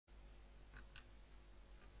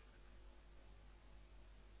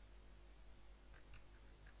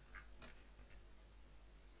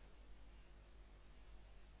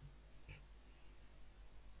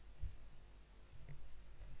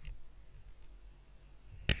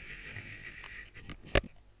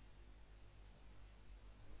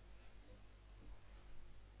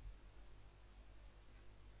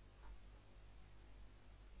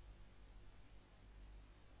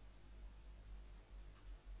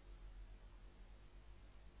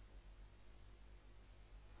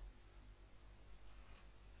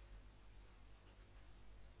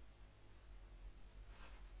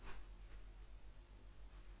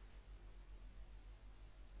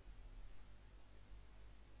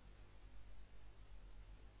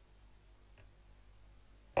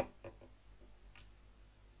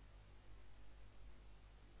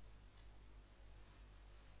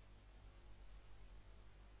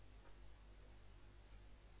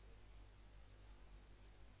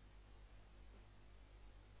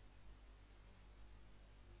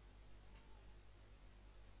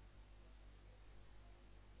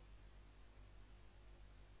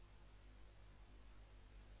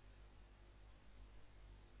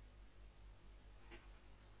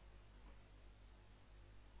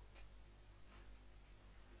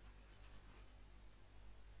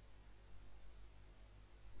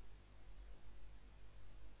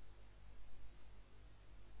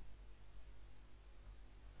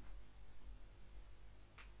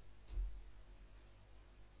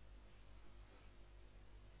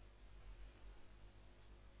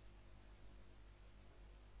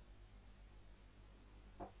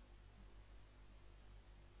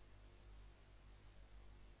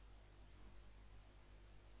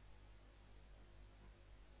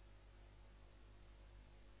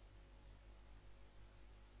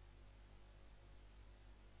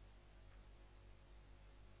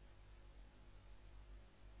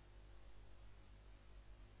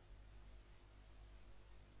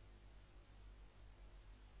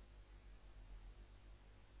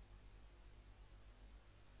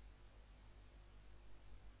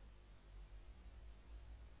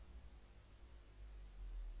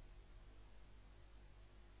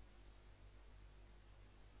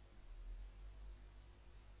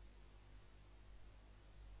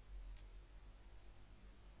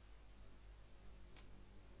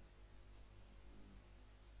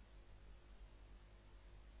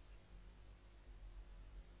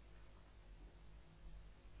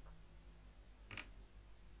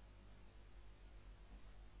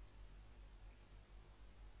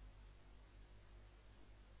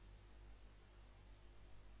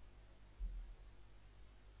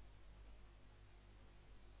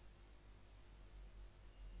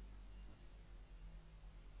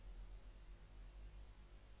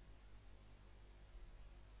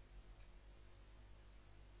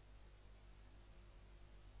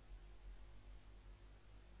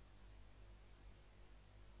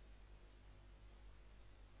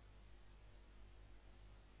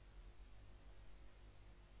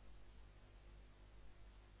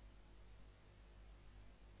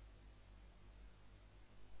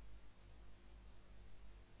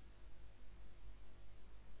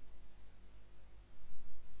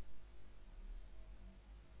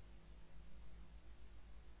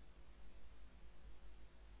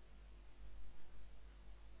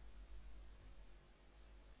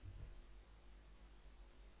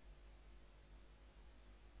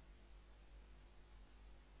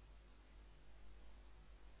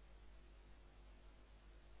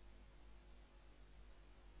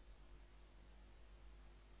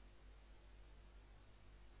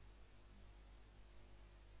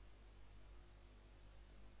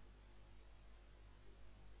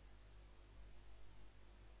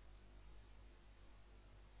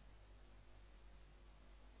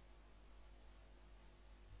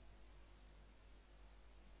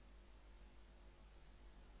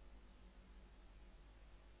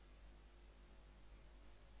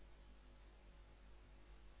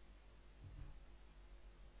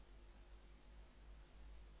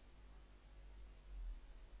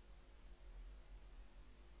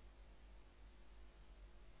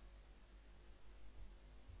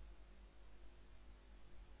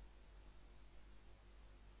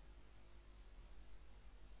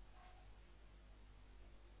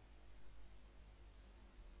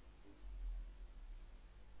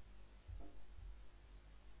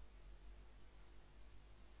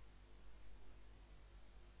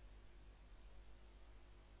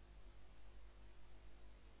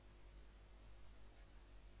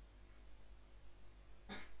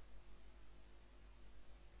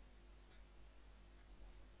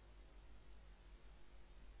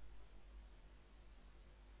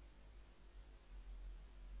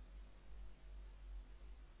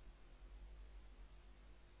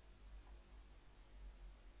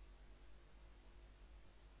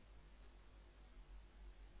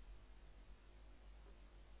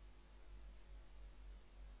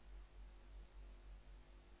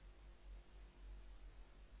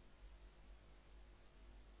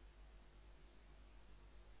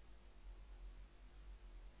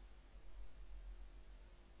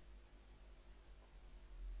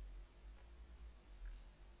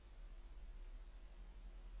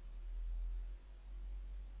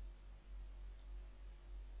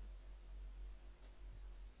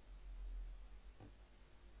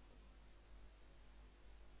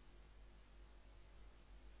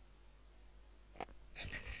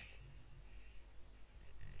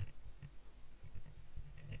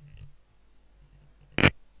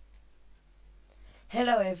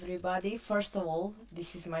Hello everybody. First of all,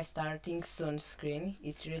 this is my starting soon screen.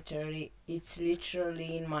 It's literally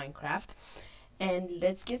in Minecraft. And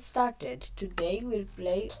let's get started. Today we'll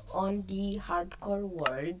play on the hardcore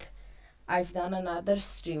world. I've done another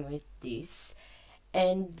stream with this.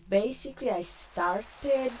 And basically I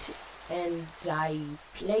started and I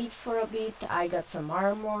played for a bit. I got some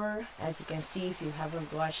armor, as you can see if you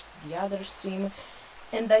haven't watched the other stream,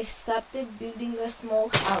 and I started building a small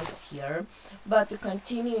house here, but to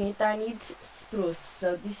continue it I need spruce,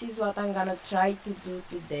 so this is what I'm gonna try to do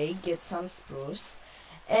today, get some spruce.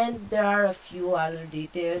 And there are a few other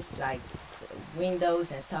details like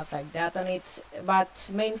windows and stuff like that on it, but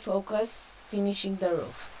main focus finishing the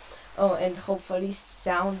roof. Oh, and hopefully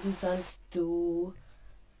sound isn't too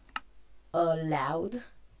loud.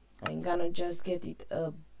 I'm gonna just get it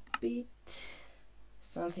a bit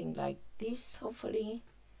something like this. Hopefully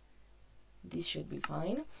this should be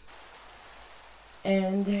fine.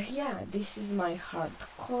 And yeah, this is my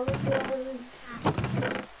hardcore world,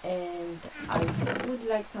 and I would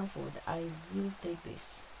like some food. I will take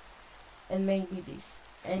this and maybe this,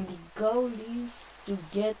 and the goal is to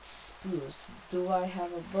get spruce. Do I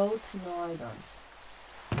have a boat? No, I don't.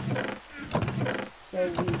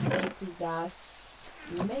 So we'll take with us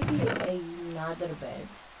maybe another bed,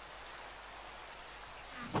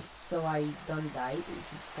 so I don't die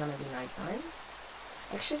if it's gonna be nighttime.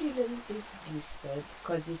 Actually, let me take this bed,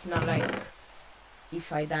 because it's not like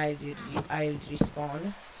if I die I'll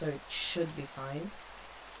respawn, so it should be fine.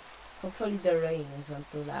 Hopefully the rain isn't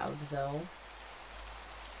too loud though.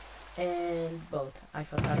 And boat, I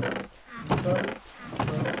forgot boat.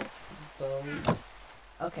 Boat.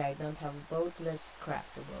 Okay, I don't have a boat, let's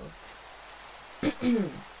craft a boat.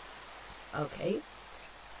 Okay.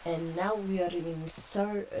 And now we are in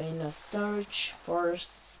a search for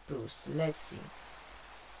spruce. Let's see.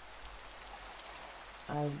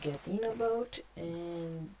 I'll get in a boat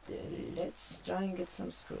and let's try and get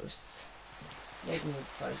some spruce. Let me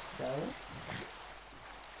first though.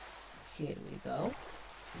 Here we go.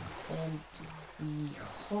 And we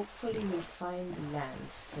hopefully will find land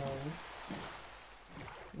soon.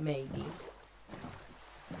 Maybe.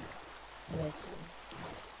 Let's see.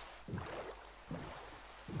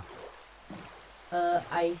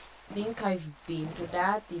 I think I've been to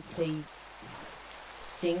that. It's a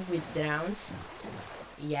thing with drowns.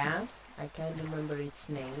 Yeah, I can't remember its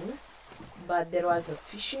name. But there was a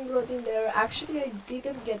fishing rod in there. Actually, I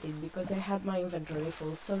didn't get it because I had my inventory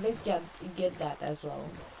full. So let's get that as well.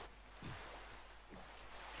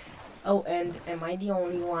 Oh, and am I the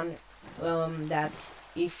only one that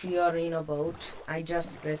if you're in a boat, I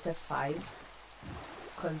just press F5?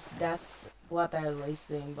 Because that's what I always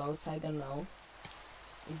do in boats. I don't know.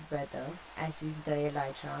 It's better, as with the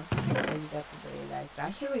elytra.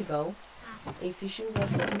 Here we go. A fishing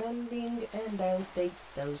rod recommending, and I'll take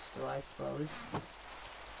those two, I suppose.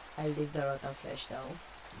 I'll leave the rotten flesh though.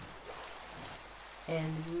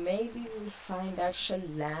 And maybe we'll find actual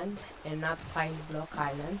land and not 5-block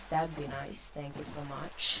islands. That'd be nice. Thank you so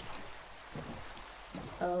much.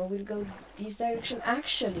 We'll go this direction.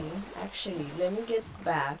 Actually, let me get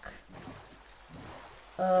back.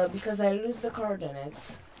 Because I lose the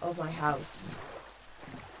coordinates of my house,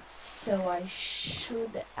 so I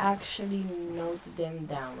should actually note them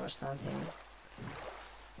down or something.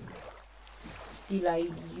 Still,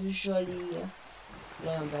 I usually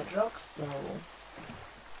play on bedrock, so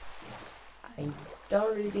I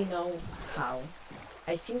don't really know how.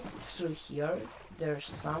 I think through here there's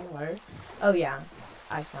somewhere. Oh yeah,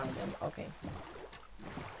 I found them. Okay,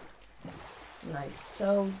 nice.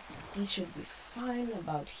 So this should be fine.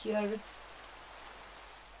 About here,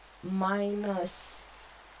 minus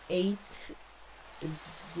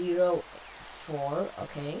 804.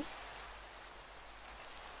 Okay,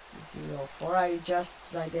 04. I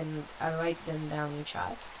write them down in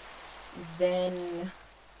chat. Then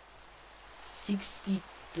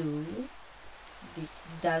 62. This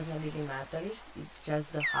doesn't really matter, it's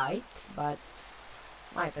just the height, but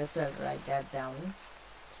might as well write that down.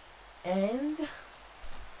 And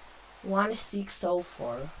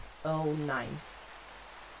 160409.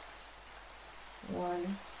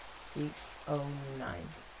 1609.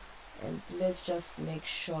 And let's just make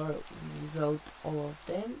sure we wrote all of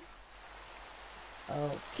them.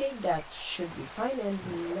 Okay, that should be fine, and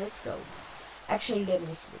let's go. Actually, let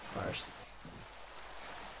me sleep first.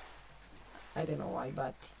 I don't know why,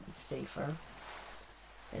 but it's safer.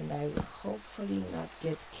 And I will hopefully not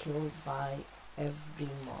get killed by every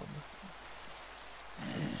mob.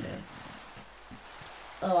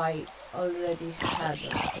 Oh, I already had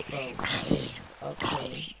a boat.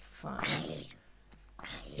 Okay, fine.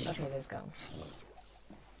 Okay, let's go.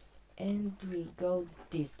 and we'll go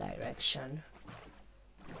this direction.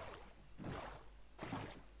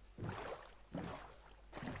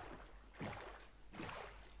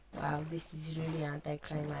 Wow, this is really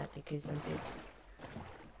anticlimactic, isn't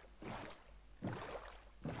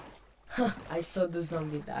it? I saw the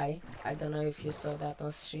zombie die. I don't know if you saw that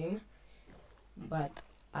on stream, but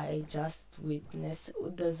I just witnessed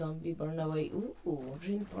the zombie burn away. Ooh,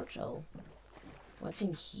 green portal. What's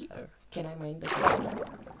in here? Can I mine the portal?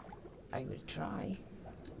 I will try.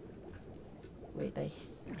 Wait, I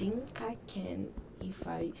think I can if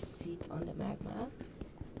I sit on the magma.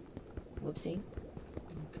 Whoopsie.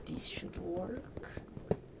 This should work.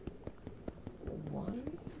 One.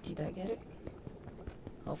 Did I get it?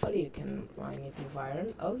 Hopefully you can mine it with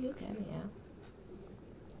iron. Oh, you can, yeah.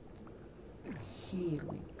 Here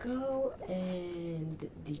we go. And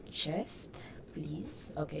the chest,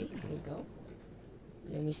 please. Okay, here we go.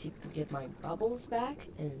 Let me see to get my bubbles back,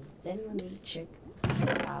 and then we'll check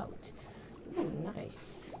it out. Ooh,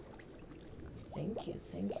 nice. Thank you,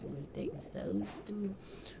 thank you. We'll take those two.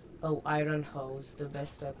 Oh, iron hose, the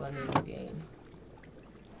best weapon in the game.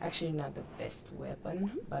 Actually, not the best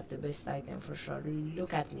weapon, but the best item for sure.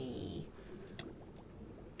 Look at me.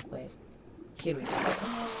 Wait, here we go.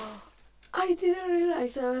 I didn't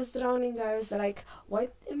realize I was drowning. I was like, why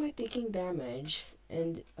am I taking damage?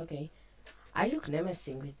 And, okay. I look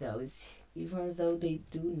menacing with those, even though they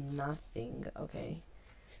do nothing. Okay,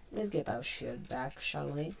 let's get our shield back, shall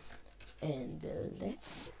we? And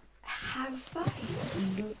let's have I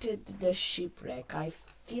looted the shipwreck? I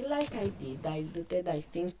feel like I did. I looted, I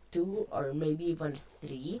think, 2 or maybe even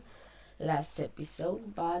 3 last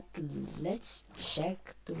episode, but let's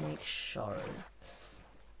check to make sure.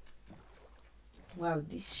 Wow,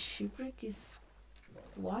 this shipwreck is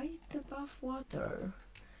quite above water.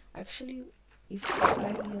 Actually, if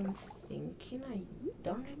I am thinking, I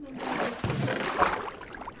don't remember what it is.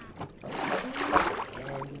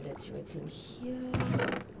 Okay, and let's see what's in here.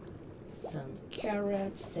 Some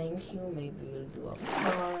carrots, thank you. Maybe we'll do a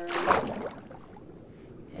farm.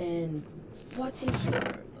 And what's in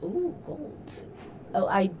here? Oh, gold. Oh,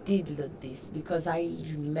 I did loot this because I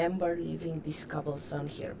remember leaving this cobblestone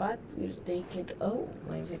here, but we'll take it. Oh,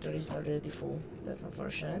 my inventory is already full. That's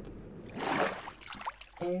unfortunate.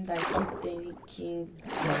 And I keep taking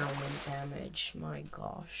diamond damage. My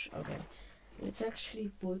gosh. Okay. Let's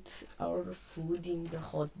actually put our food in the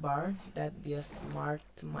hot bar. That'd be a smart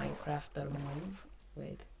Minecrafter move.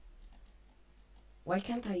 Wait. Why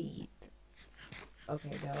can't I eat?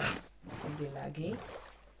 Okay, that was really laggy.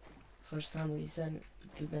 For some reason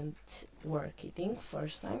it didn't work eating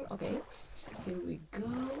first time. Okay. Here we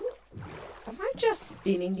go. Am I just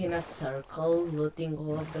spinning in a circle, looting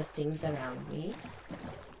all of the things around me?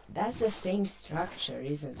 That's the same structure,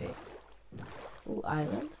 isn't it? Ooh,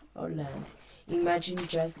 island or land? Imagine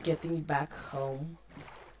just getting back home.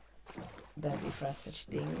 That'd be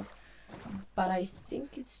frustrating. But I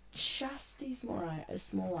think it's just a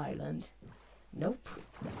small island. Nope,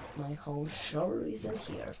 my home sure isn't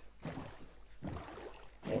here.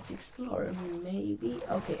 Let's explore, maybe.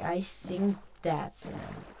 Okay, I think that's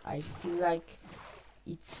land. I feel like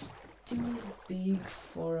it's too big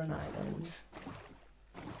for an island.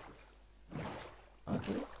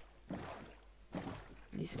 Okay.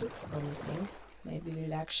 This looks promising. Maybe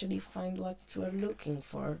we'll actually find what we're looking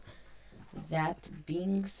for. That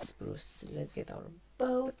being spruce. Let's get our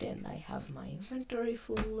boat, and I have my inventory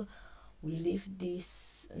full. We leave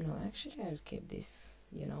this. No, actually, I'll keep this.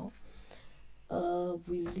 You know.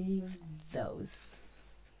 We leave those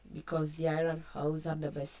because the iron hose are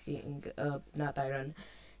the best thing. Not iron.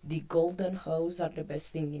 The golden hose are the best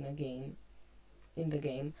thing in a game. In the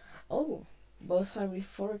game. Oh, both are with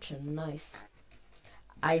fortune. Nice.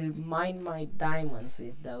 I'll mine my diamonds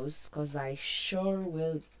with those because I sure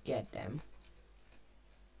will get them.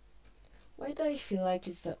 Why do I feel like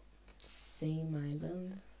it's the same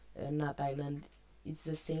island? Not island. It's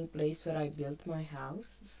the same place where I built my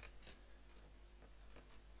house.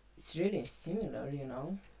 It's really similar, you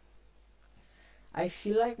know. I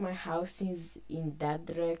feel like my house is in that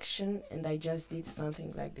direction and I just did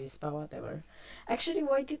something like this, but whatever. Actually,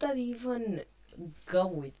 why did I even go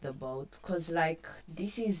with the boat? Cause like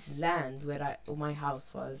this is land where my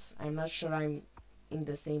house was. I'm not sure I'm in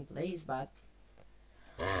the same place, but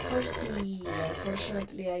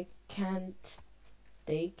unfortunately I can't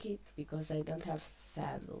take it because I don't have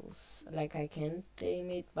saddles. Like I can tame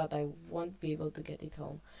it, but I won't be able to get it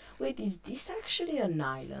home. Wait, is this actually an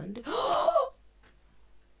island?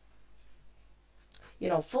 You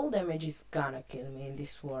know, full damage is gonna kill me in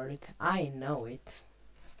this world. I know it.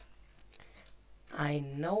 I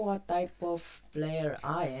know what type of player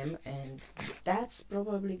I am, and that's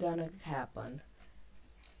probably gonna happen.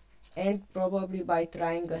 And probably by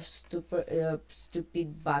trying a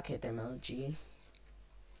stupid bucket MLG.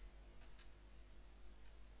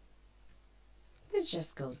 Let's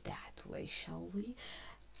just go that way, shall we?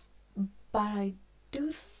 But I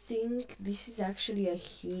do think this is actually a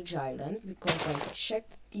huge island because I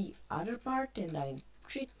checked the other part and I'm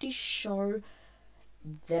pretty sure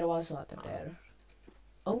there was water there.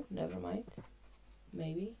 Oh, never mind.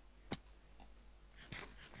 Maybe.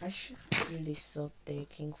 I should really stop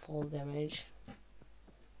taking fall damage.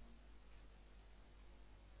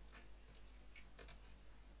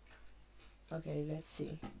 Okay, let's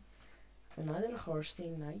see. Another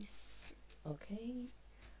horsey, nice. Okay,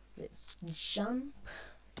 let's jump.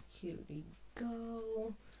 Here we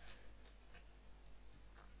go.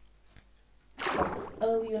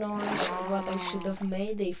 Oh, you know what I should have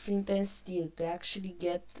made? A flint and steel to actually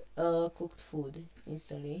get cooked food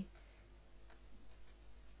instantly.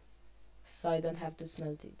 So I don't have to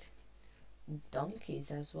smelt it. Donkeys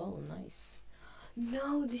as well, nice.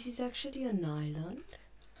 No, this is actually an island.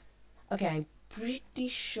 Okay, I'm pretty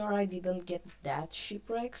sure I didn't get that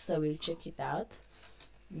shipwreck, so we'll check it out.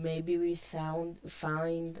 Maybe we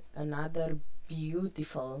find another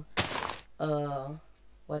beautiful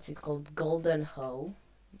what's it called, golden hoe.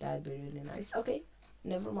 That'd be really nice. Okay,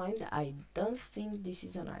 never mind, I don't think this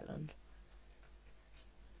is an island.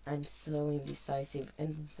 I'm so indecisive,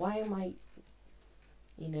 and why am I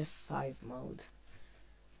in F5 mode?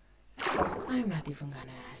 I'm not even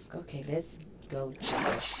gonna ask. Okay, let's go check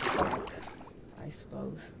the shipwreck, I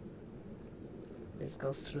suppose. Let's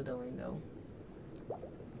go through the window.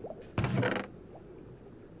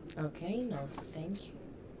 Okay, no thank you.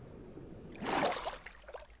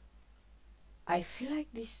 I feel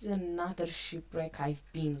like this is another shipwreck I've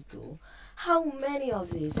been to. How many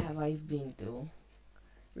of these have I been to?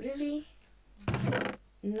 Really?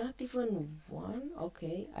 Not even one?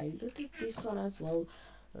 Okay, I looked at this one as well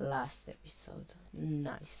last episode.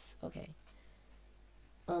 Nice. Okay.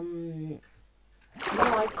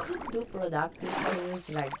 I could do productive things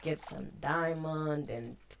like get some diamond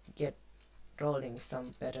and get rolling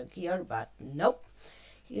some better gear, but nope.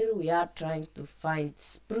 Here we are trying to find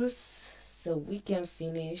spruce so we can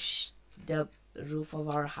finish the roof of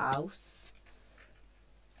our house.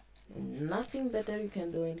 And nothing better you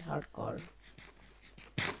can do in hardcore.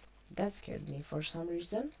 That scared me for some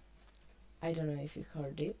reason. I don't know if you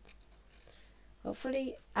heard it.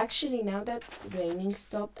 Hopefully, actually now that raining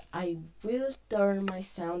stopped, I will turn my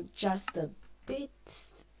sound just a bit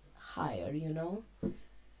higher,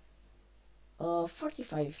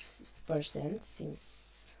 45%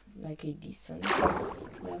 seems like a decent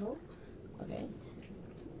level. Okay.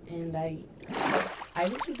 And I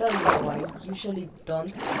really don't know, I usually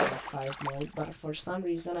don't have 5 mode, but for some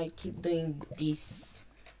reason I keep doing this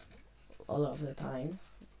all of the time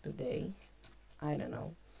today. I don't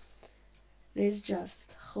know. Let's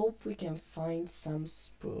just hope we can find some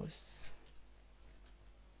spruce.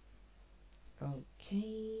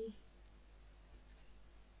 Okay.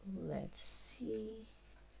 Let's see.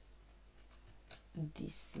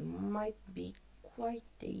 This might be quite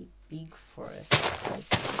a big forest, I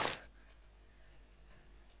think.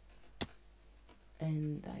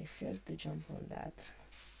 And I failed to jump on that.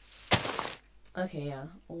 Okay, yeah,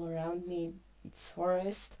 all around me it's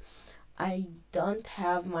forest. I don't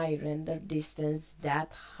have my render distance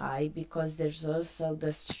that high because there's also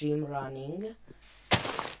the stream running,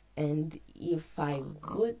 and if I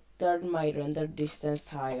would turn my render distance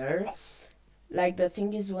higher, like the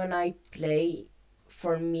thing is when I play,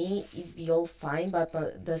 for me it'd be all fine, but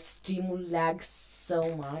the stream will lag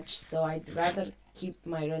so much, so I'd rather keep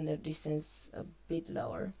my render distance a bit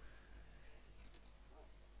lower.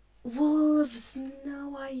 Wolves,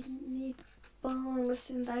 no, I need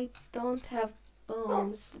bones and I don't have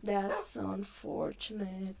bones. That's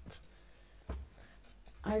unfortunate.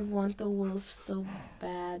 I want a wolf so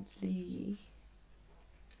badly.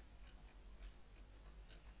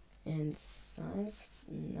 And sun's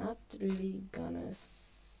not really gonna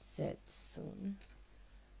set soon.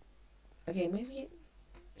 Okay, maybe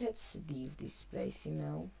let's leave this place,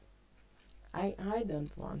 I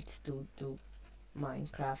don't want to do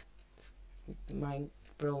Minecraft,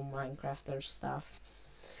 pro Minecrafter stuff.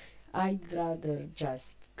 I'd rather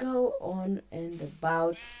just go on and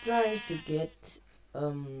about trying to get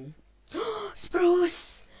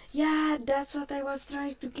spruce. Yeah, that's what I was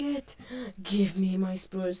trying to get. Give me my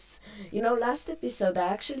spruce. Last episode I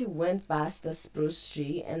actually went past the spruce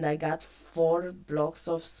tree and I got 4 blocks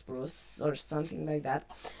of spruce or something like that,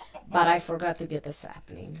 but I forgot to get a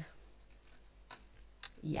sapling.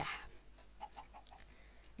 Yeah,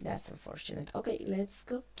 that's unfortunate. Okay, let's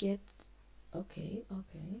go get. Okay,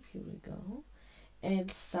 here we go.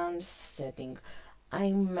 And sun setting.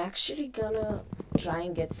 I'm actually gonna try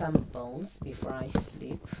and get some bones before I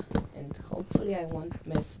sleep, and hopefully I won't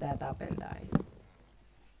mess that up and die.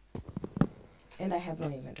 And I have no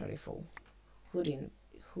inventory full. Who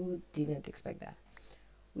didn't expect that?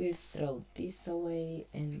 We'll throw this away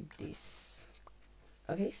and this.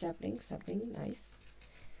 Okay, sapling, nice.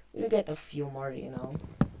 We'll get a few more, you know,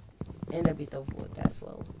 and a bit of wood as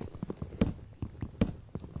well.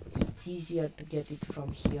 It's easier to get it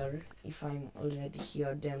from here if I'm already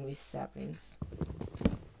here than with saplings.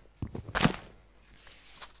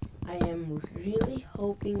 I am really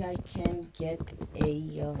hoping I can get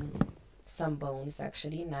a some bones,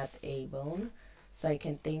 actually, not a bone, so I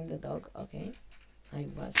can tame the dog. Okay, I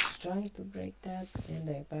was trying to break that and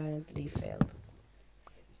I apparently failed.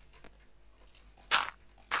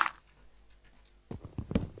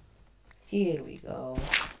 Here we go.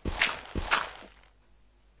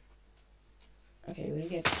 Okay, we'll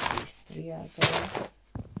get these 3 as well.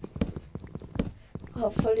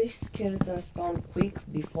 Hopefully skeletons spawn quick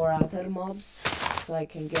before other mobs, so I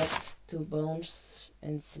can get 2 bones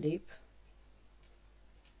and sleep.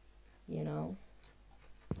 You know.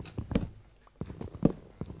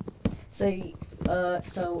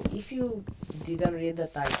 So if you didn't read the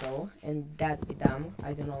title, and that be dumb,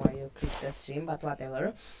 I don't know why you clicked the stream, but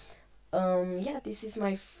whatever. Yeah, this is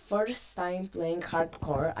my first time playing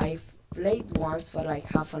hardcore. I've played once for like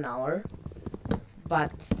half an hour,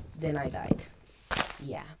 but then I died.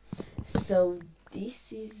 Yeah, so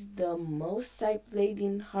this is the most I played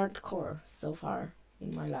in hardcore so far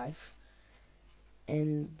in my life,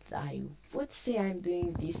 and I would say I'm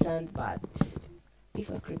doing decent, but if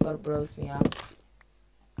a creeper blows me up,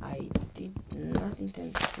 I did not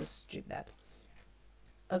intend to strip that.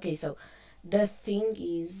 Okay, so the thing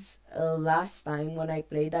is, last time when I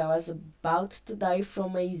played, I was about to die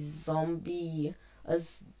from a zombie,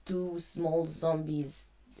 as 2 small zombies,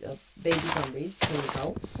 baby zombies, here we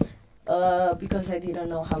go, because I didn't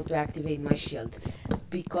know how to activate my shield.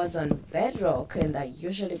 Because on Bedrock, and I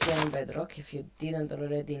usually play on Bedrock, if you didn't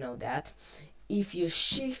already know that, if you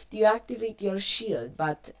shift, you activate your shield,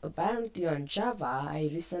 but apparently on Java, I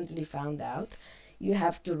recently found out, you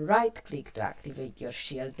have to right click to activate your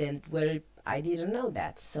shield, and well, I didn't know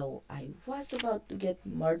that, so I was about to get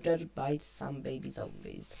murdered by some baby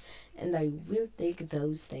zombies, and I will take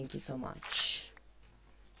those, thank you so much.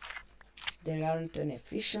 They aren't an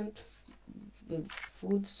efficient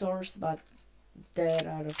food source, but they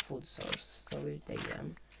are a food source, so we'll take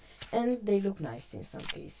them. And they look nice in some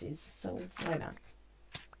cases, so why not?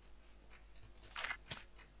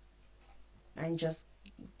 I'm just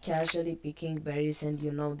casually picking berries, and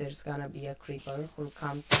you know there's gonna be a creeper who'll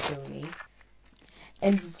come to kill me.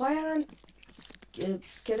 And why aren't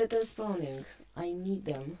skeletons spawning? I need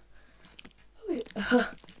them.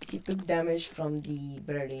 He took damage from the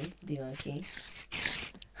berry, didn't he?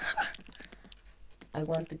 I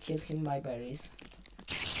want to kill him by berries.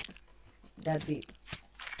 That'd be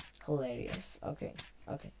hilarious. Okay.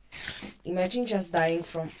 Imagine just dying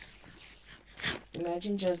from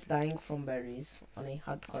berries on a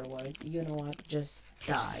hardcore world. You know what? Just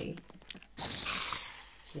die.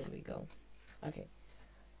 Here we go. Okay.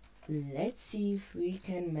 Let's see if we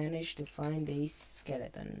can manage to find a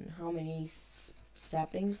skeleton. How many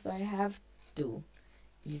saplings do I have? 2.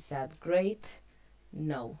 Is that great?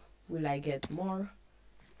 No. Will I get more?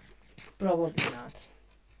 Probably not.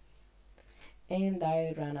 And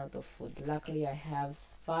I ran out of food. Luckily I have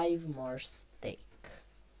 5 more steak.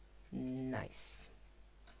 Nice.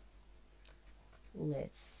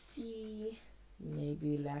 Let's see.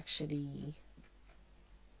 Maybe we'll actually...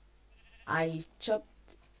 I chopped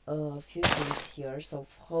a few things here, so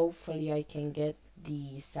hopefully I can get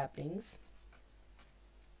the saplings,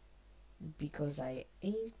 because I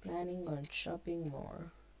ain't planning on chopping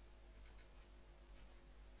more.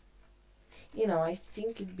 You know, I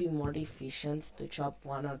think it'd be more efficient to chop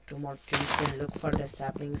 1 or 2 more trees and look for the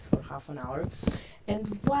saplings for half an hour.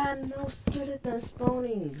 And why no skeletons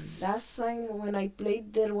spawning? Last time when I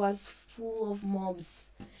played there was full of mobs,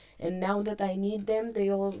 and now that I need them,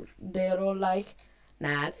 they're all like,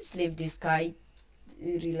 nah, let's leave this guy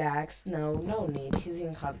relaxed. No need, he's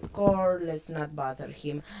in hardcore, let's not bother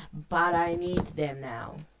him. But I need them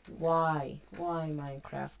now. Why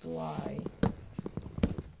Minecraft, why?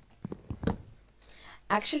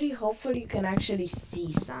 Actually, hopefully you can actually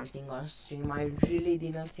see something on stream. I really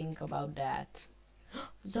didn't think about that.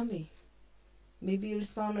 Zombie, maybe you'll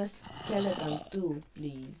spawn a skeleton too,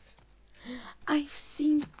 please. I've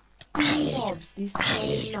seen Two mobs, this is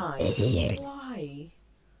so nice. Why?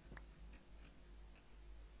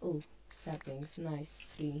 Oh, saplings, nice.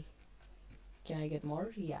 3. Can I get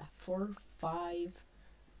more? Yeah, 4, 5.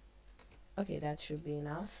 Okay, that should be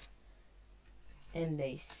enough. And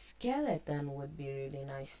a skeleton would be really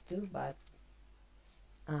nice too, but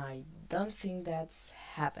I don't think that's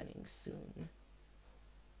happening soon.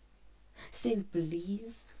 Still,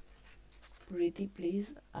 please. Pretty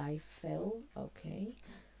please. I fell. Okay.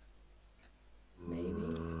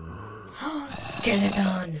 Maybe.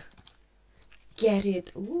 Skeleton! Get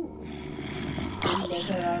it! Ooh.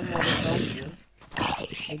 Leather armor zombie.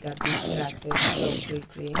 I got distracted so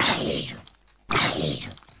quickly.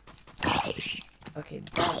 Okay,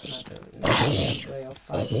 that's not a way of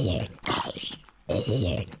fighting.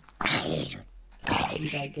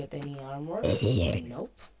 Did I get any armor?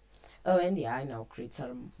 Nope. Oh, and yeah, I know crits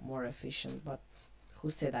are more efficient, but who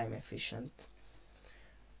said I'm efficient?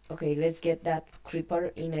 Okay, let's get that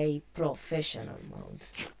creeper in a professional mode.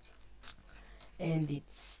 And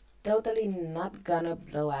it's totally not gonna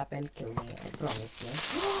blow up and kill me, I promise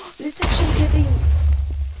you. Let's actually get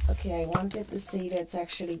a... Okay, I wanted to say let's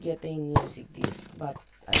actually get a music disc, but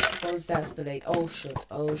I suppose that's too late. Oh shoot,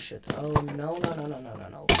 oh shoot, oh no, no, no, no, no, no,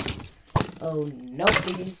 no. Oh no,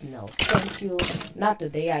 please, no, thank you. Not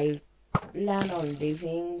today, I plan on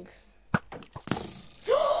living.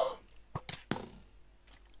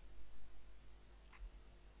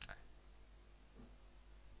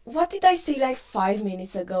 What did I say like 5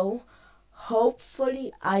 minutes ago?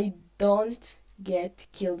 Hopefully I don't get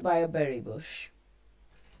killed by a berry bush.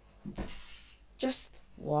 Just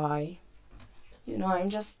why? You know, I'm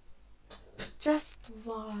just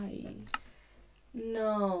why?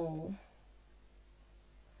 No.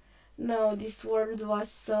 No, this world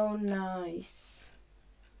was so nice.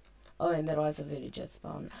 Oh, and there was a village at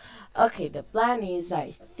spawn. Okay, the plan is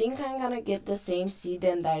I think I'm gonna get the same seed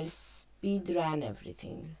and I'll speedrun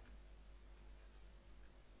everything.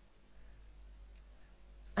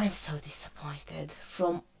 I'm so disappointed.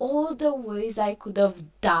 From all the ways I could have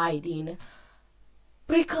died in,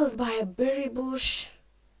 prickled by a berry bush.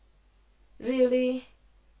 Really?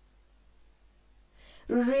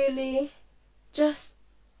 Really? Just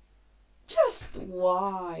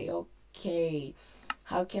why? Okay.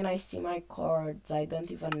 How can I see my cards? I don't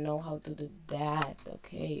even know how to do that.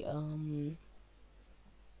 Okay.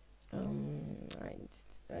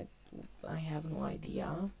 I have no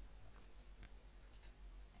idea.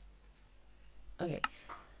 Okay.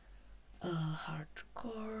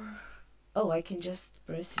 Hardcore. Oh, I can just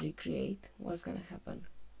press recreate. What's gonna happen?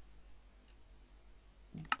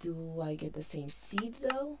 Do I get the same seed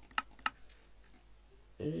though?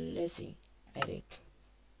 Let's see. Edit.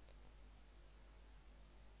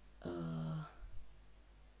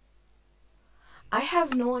 I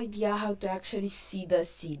have no idea how to actually see the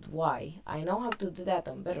seed. Why? I know how to do that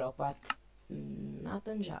on Bedrock, but not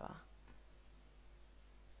on Java.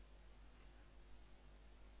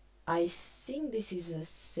 I think this is the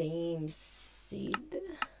same seed.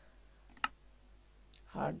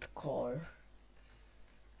 Hardcore.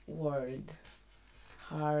 World.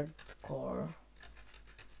 Hardcore.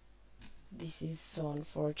 This is so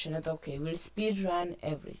unfortunate. Okay, we'll speedrun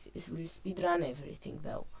everything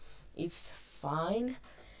though. It's fine,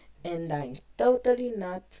 and I'm totally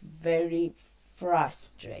not very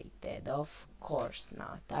frustrated. Of course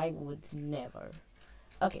not. I would never.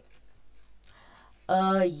 Okay.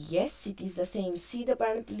 Yes, it is the same seed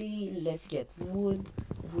apparently. Let's get wood.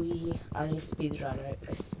 We are in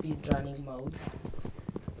speedrunning mode.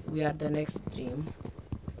 We are the next stream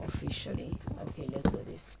officially. Okay, let's do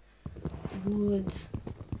this. Wood.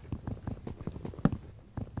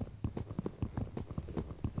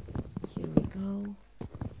 Here we go.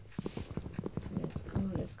 Let's go,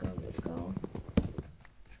 let's go, let's go.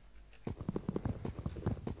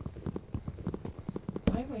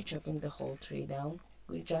 Why am I chopping the whole tree down?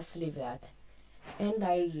 We'll just leave that. And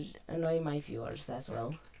I'll annoy my viewers as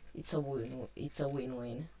well. It's a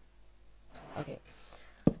win-win. Okay.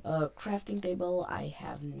 Crafting table, I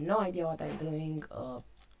have no idea what I'm doing.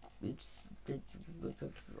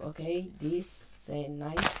 Okay, this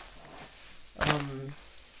nice.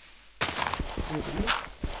 Do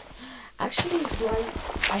this. Actually,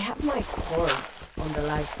 I have my cords on the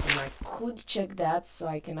live stream. I could check that so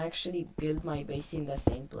I can actually build my base in the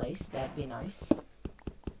same place. That'd be nice.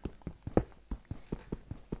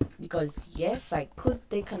 Because yes, I could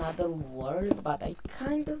take another world, but I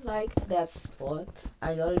kind of liked that spot.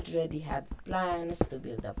 I already had plans to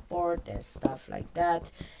build a port and stuff like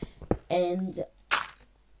that. And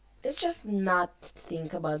let's just not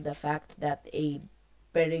think about the fact that a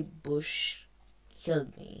berry bush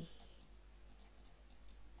killed me.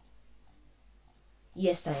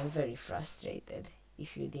 Yes, I am very frustrated,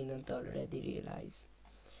 if you didn't already realize.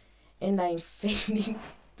 And I'm failing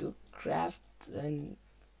to craft an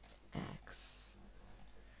axe.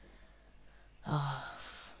 Oh,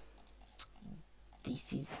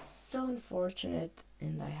 this is so unfortunate,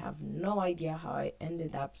 and I have no idea how I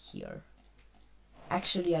ended up here.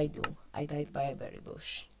 Actually, I do. I died by a berry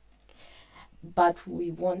bush. But we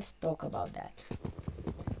won't talk about that.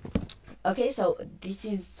 Okay, so this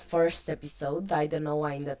is first episode. I don't know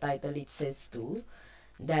why in the title it says 2.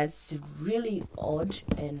 That's really odd,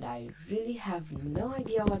 and I really have no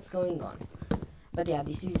idea what's going on. But yeah,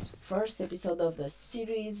 this is first episode of the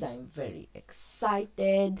series. I'm very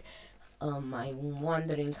excited. I'm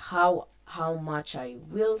wondering how much I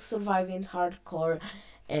will survive in hardcore,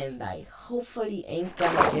 and I hopefully ain't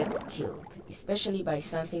gonna get killed, especially by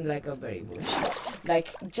something like a berry bush.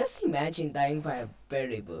 Like, just imagine dying by a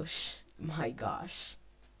berry bush. My gosh.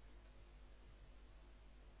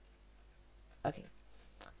 Okay.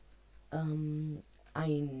 I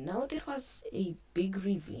know there was a big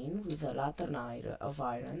ravine with a lot of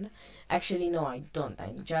iron. Actually, no, I don't.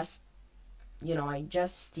 I'm just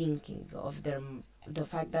thinking of the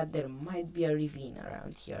fact that there might be a ravine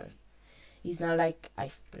around here. It's not like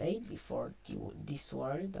I've played before this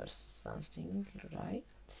world or something, right?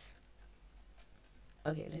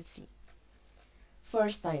 Okay, let's see.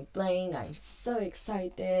 First time playing, I'm so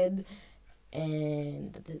excited,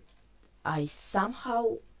 and I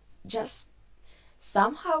just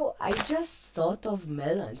I just thought of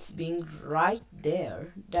melons being right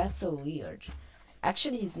there. That's so weird.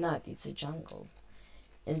 Actually, it's not. It's a jungle.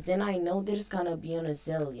 And then I know there's gonna be an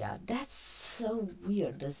azalea. That's so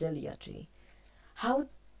weird, azalea tree. How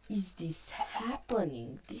is this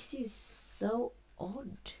happening? This is so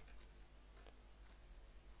odd.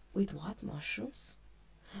 Wait, what? Mushrooms?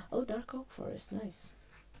 Oh, dark oak forest. Nice.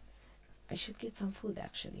 I should get some food,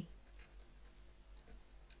 actually.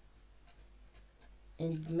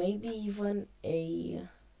 And maybe even a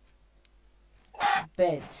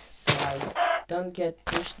bed, so I don't get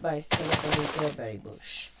pushed by a skeleton into a berry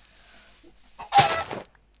bush.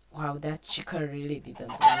 Wow, that chicken really didn't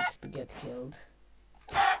want to get killed.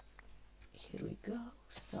 Here we go,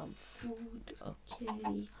 some food.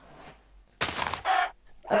 Okay.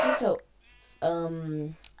 Okay, so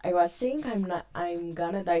I was saying I'm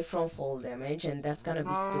gonna die from fall damage, and that's gonna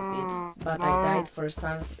be stupid, but I died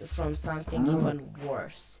from something even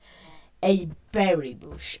worse. A berry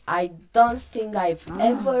bush. I don't think I've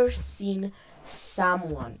ever seen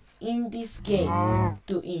someone in this game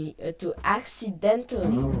to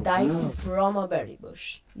accidentally die from a berry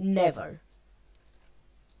bush. Never.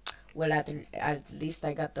 Well, at least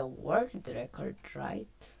I got the world record, right?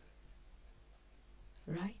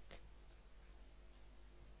 Right?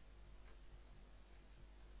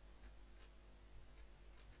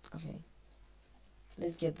 Okay.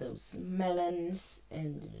 Let's get those melons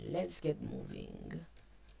and let's get moving.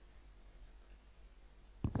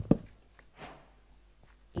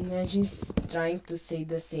 Imagine trying to say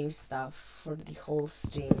the same stuff for the whole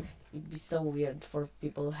stream. It'd be so weird for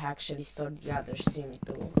people who actually saw the other stream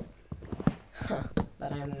too.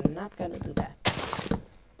 But I'm not gonna do that.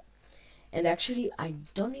 And actually, I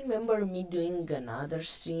don't remember me doing another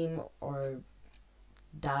stream or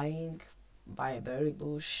dying by a berry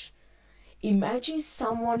bush. Imagine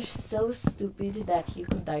someone so stupid that he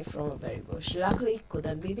could die from a berry bush. Luckily, it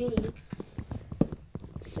couldn't be me.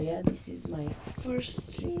 So yeah, this is my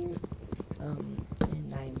first stream,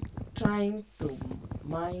 and I'm trying to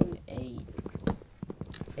mine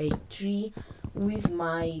a tree with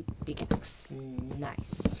my pickaxe.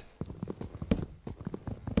 Nice.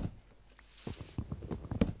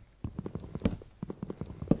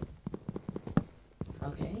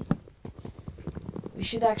 Okay. We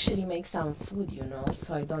should actually make some food,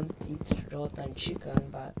 so I don't eat rotten chicken,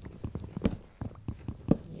 but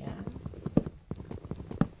yeah.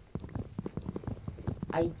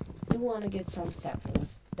 I do want to get some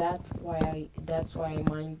saplings. That's why I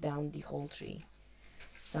mined down the whole tree.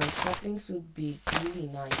 Some saplings would be really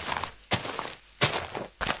nice.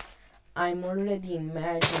 I'm already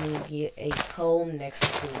imagining a home next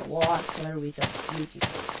to water with a beautiful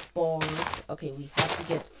port. Okay, we have to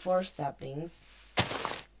get 4 saplings.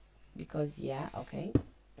 Because, yeah, okay.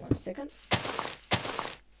 1 second.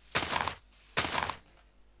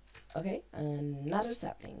 Okay, another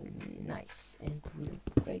sapling. Nice. And we'll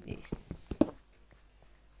break this.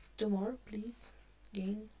 2 more, please.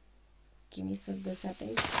 Game. Give me some of the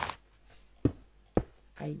saplings.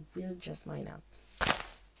 I will just mine out.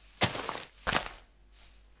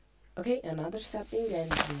 Okay, another sapling,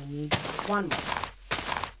 and we need 1 more.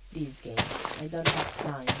 This game. I don't have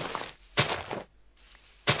time.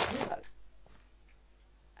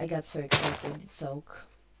 I got so excited. It's oak.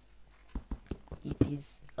 It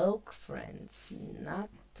is oak, friends. Not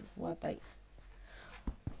what I...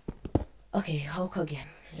 Okay, oak again.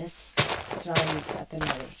 Let's try at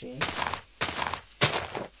another tree.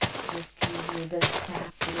 Just give me the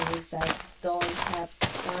saplings. I don't have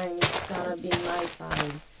time. It's gonna be night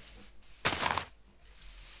time.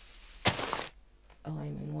 Oh,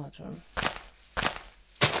 I'm in water.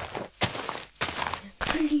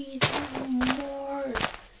 Please, one more.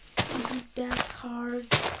 Is it that hard?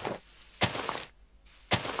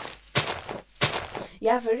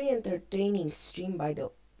 Yeah, very entertaining stream by the...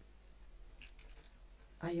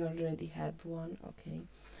 I already had one, okay.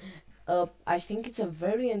 I think it's a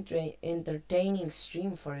very entertaining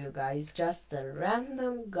stream for you guys. Just a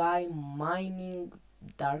random guy mining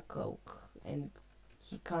dark oak and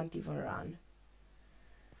he can't even run.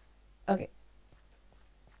 Okay.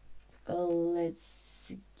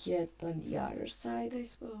 Let's get on the other side, I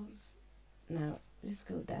suppose. Now, let's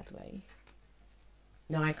go that way.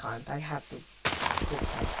 No, I can't. I have to cook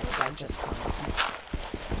some food. I just can't.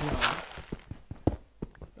 No.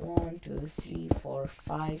 1, 2, 3, 4,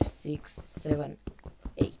 5, 6, 7,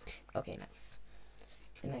 8. Okay, nice.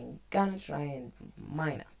 And I'm gonna try and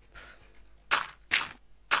mine up.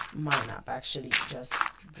 Mine up, actually, just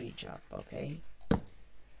bridge up, okay?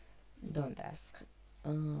 Don't ask.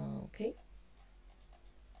 Okay.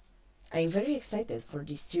 I'm very excited for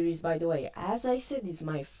this series, by the way. As I said, it's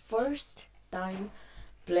my first time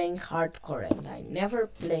playing hardcore, and I never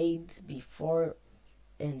played before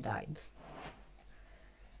and died.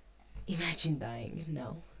 Imagine dying.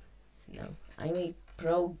 No. I'm a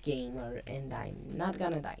pro gamer and I'm not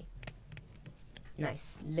gonna die.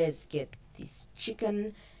 Nice. Let's get this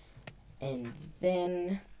chicken and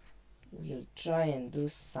then we'll try and do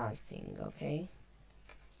something, okay?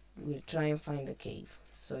 We'll try and find a cave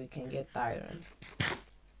so we can get iron.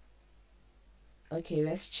 Okay,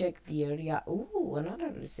 let's check the area. Ooh, another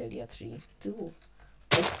Lucelia tree too.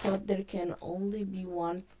 I thought there can only be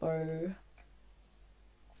one per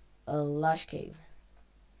a lush cave.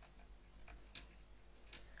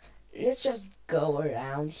 Let's just go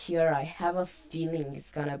around here. I have a feeling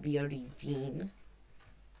it's gonna be a ravine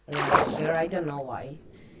around here. I don't know why.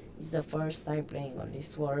 It's the first time playing on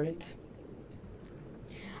this world.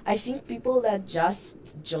 I think people that just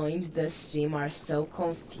joined the stream are so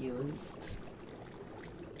confused.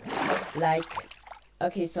 Like,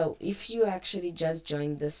 okay, so if you actually just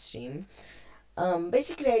joined the stream,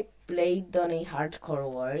 basically I played on a hardcore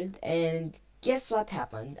world and guess what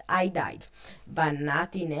happened? I died, but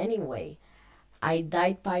not in any way. I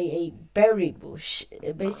died by a berry bush.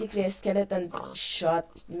 Basically a skeleton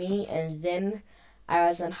shot me and then I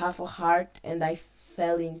was on half a heart and I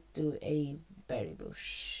fell into a berry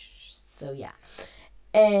bush. So yeah.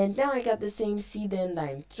 And now I got the same seed and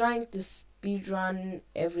I'm trying to speedrun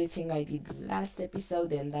everything I did last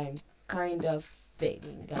episode and I'm kind of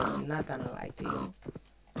failing. I'm not gonna lie to you.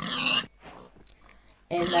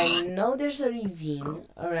 And I know there's a ravine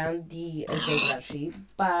around the azalea tree,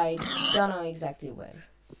 but I don't know exactly where.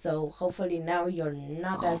 So hopefully now you're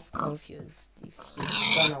not as confused if you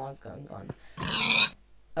don't know what's going on.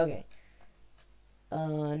 Okay.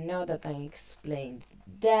 Now that I explained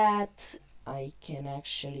that, I can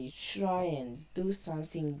actually try and do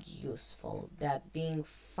something useful. That being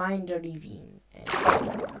find a ravine. And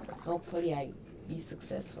hopefully I be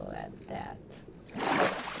successful at that.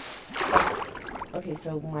 Okay,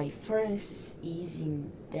 so my furnace is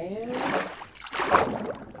in there.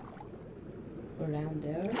 Around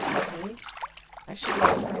there, okay. Actually,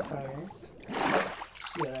 where's my furnace?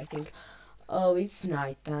 It's here, I think. Oh, it's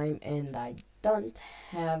nighttime and I don't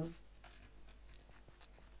have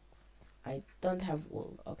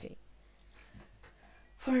wool. Okay.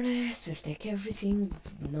 Furnace, we'll take everything.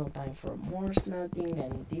 No time for more smelting,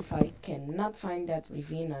 and if I cannot find that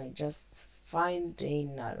ravine, I just find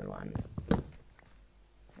another one.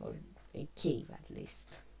 Or a cave at least.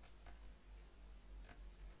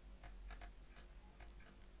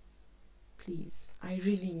 Please, I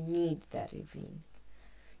really need that ravine.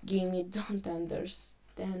 Game, you don't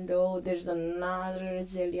understand. Oh, there's another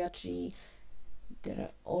azalea tree. There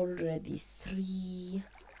are already 3.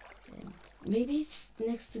 And maybe it's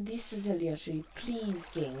next to this azalea tree. Please,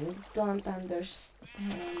 game, you don't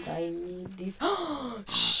understand. I need this. Oh,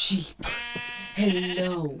 sheep.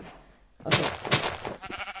 Hello. Okay.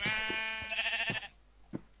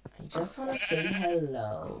 I just want to say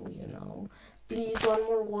hello, you know. Please, one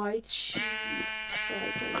more white sheep so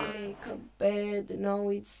I can make a bed. No,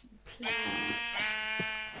 it's black.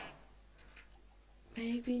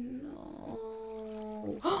 Maybe no.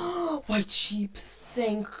 White sheep,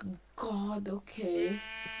 thank God. Okay.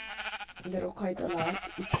 There are quite a lot.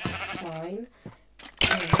 It's fine.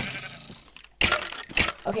 And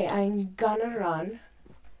okay, I'm gonna run.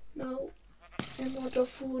 No, I'm out of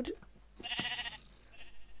food.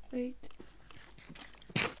 Wait.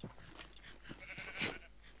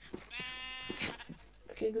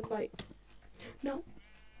 Okay, goodbye. No.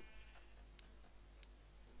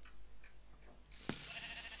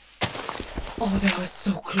 Oh, that was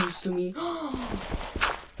so close to me.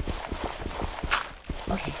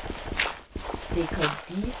 Okay. Take a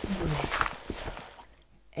deep breath.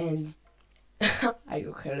 And I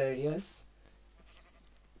look hilarious.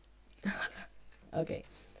 Okay.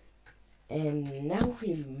 And now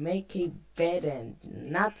we'll make a bed and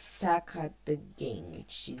not suck at the game,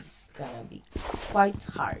 which is gonna be quite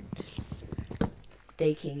hard.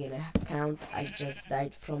 Taking in account I just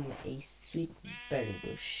died from a sweet berry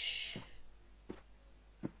bush.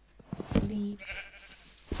 Sleep.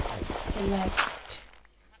 I slept.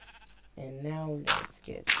 And now let's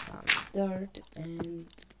get some dirt and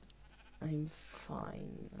I'm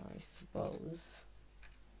fine, I suppose.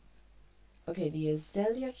 Okay, the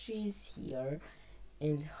azalea tree is here,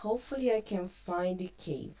 and hopefully I can find a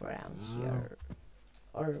cave around here.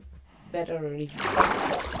 Or better already.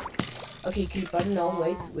 Okay, creeper, no,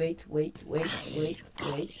 wait,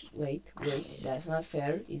 that's not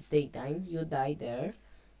fair. It's daytime, you die there.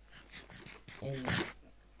 And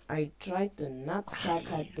I try to not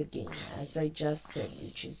suck at the game, as I just said,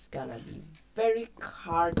 which is gonna be very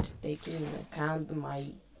hard taking into account my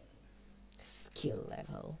skill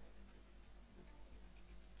level.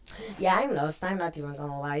 Yeah, I'm lost, I'm not even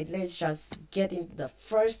gonna lie. Let's just get into the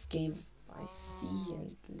first cave I see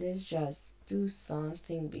and let's just do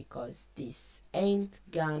something because this ain't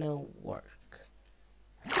gonna work.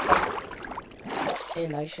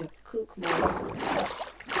 And I should cook my food.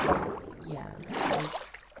 Yeah,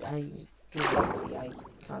 I'm too lazy, I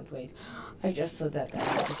can't wait. I just saw that I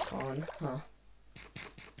had to spawn, huh?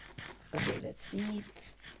 Okay, let's eat.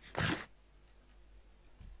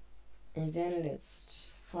 And then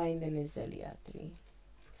let's find an azalea tree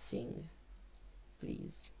thing,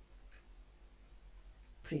 please.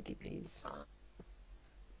 Pretty please.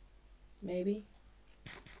 Maybe?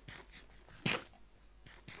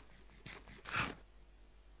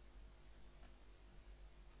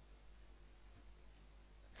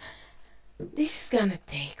 This is gonna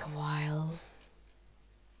take a while.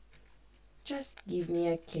 Just give me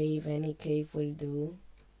a cave, any cave will do.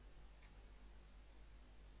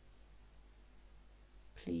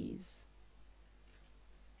 Please.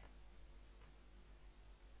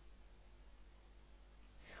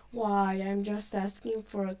 Why? I'm just asking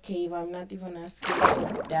for a cave. I'm not even asking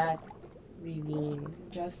for that ravine.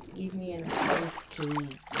 Just give me an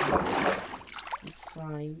cave. It's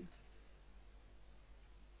fine.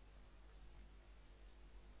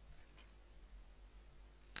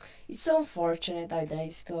 It's so unfortunate I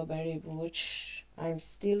died to a berry bush. I'm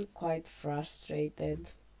still quite frustrated.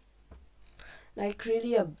 Like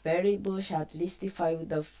really a berry bush, at least if I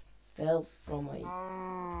would have fell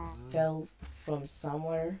from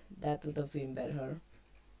somewhere, that would have been better.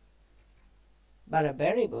 But a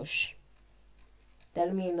berry bush?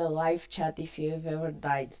 Tell me in the live chat if you've ever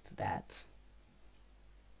died to that.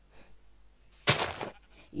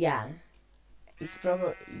 Yeah. It's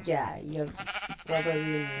probably, yeah, you're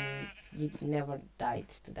probably, you never died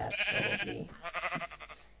to that probably.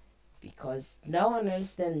 Because no one else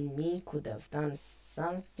than me could have done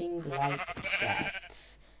something like that.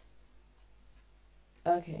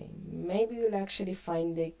 Okay, maybe we'll actually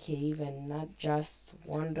find a cave and not just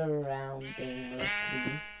wander around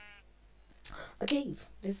aimlessly. A cave!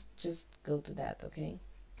 Let's just go to that, okay?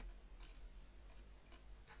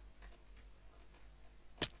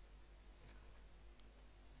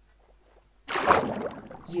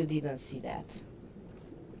 You didn't see that.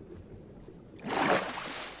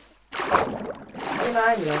 You know,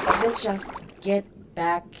 I'm lost. Let's just get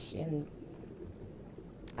back and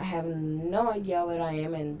I have no idea where I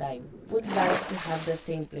am and I would like to have the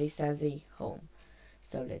same place as a home.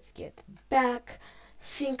 So let's get back,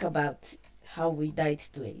 think about how we died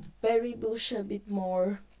to a berry bush a bit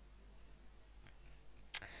more.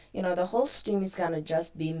 You know, the whole stream is gonna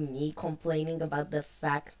just be me complaining about the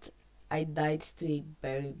fact I died to a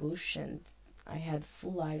berry bush and I had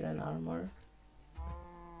full iron armor.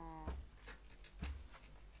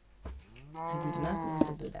 I did not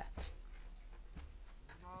want to do that.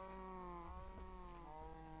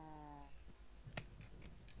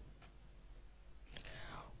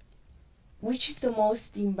 Which is the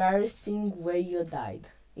most embarrassing way you died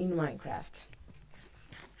in Minecraft?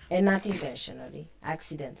 And not intentionally,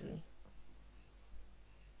 accidentally.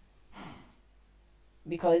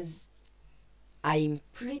 Because I'm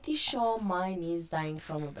pretty sure mine is dying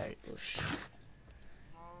from a berry bush.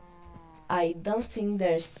 I don't think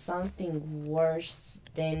there's something worse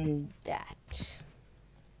than that.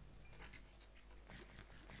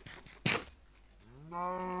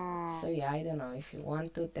 So yeah, I don't know, if you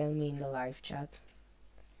want to tell me in the live chat.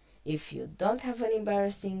 If you don't have an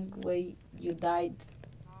embarrassing way you died,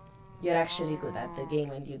 you're actually good at the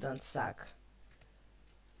game and you don't suck.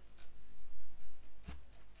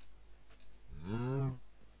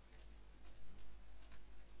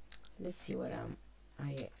 Let's see where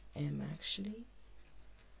I am actually.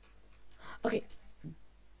 Okay,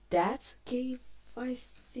 that's cave, I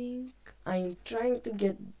think. I'm trying to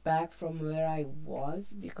get back from where I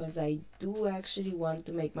was because I do actually want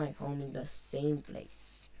to make my home in the same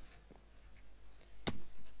place.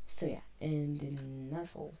 So yeah, and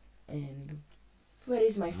Nuzzle. And where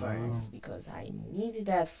is my furnace? Because I needed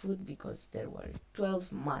that food because there were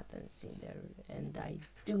 12 muttons in there and I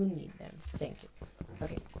do need them. Thank you.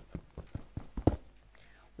 Okay.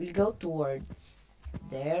 We'll go towards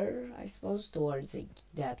there, I suppose, towards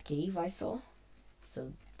that cave I saw.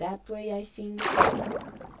 So that way, I think.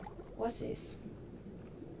 What's this?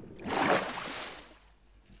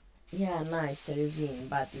 Yeah, nice ravine,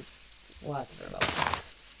 but it's waterlogged.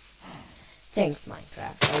 Thanks,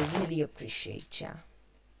 Minecraft. I really appreciate ya.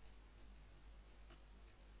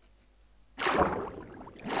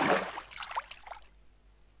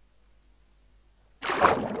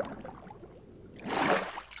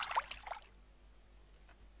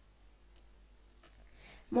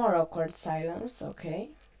 More awkward silence, okay.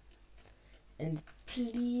 And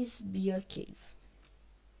please be a cave.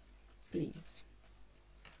 Please.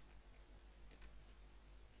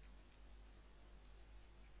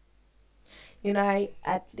 You know,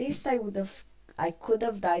 at least I could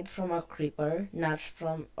have died from a creeper, not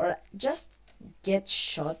from, or just get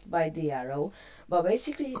shot by the arrow. But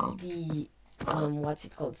basically, the what's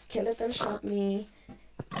it called? Skeleton shot me,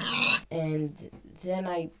 and then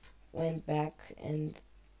I went back and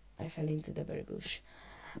I fell into the berry bush.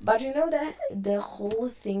 But you know that the whole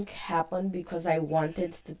thing happened because I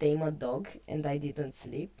wanted to tame a dog and I didn't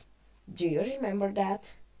sleep. Do you remember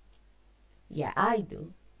that? Yeah, I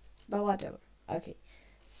do. But whatever. Okay.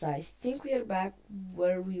 So I think we are back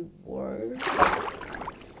where we were.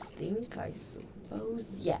 I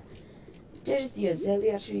suppose. Yeah. There's the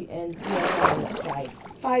azalea tree and we are going to try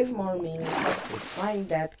 5 more minutes to find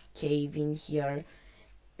that cave in here.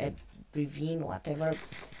 A ravine, whatever.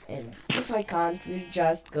 And if I can't, we'll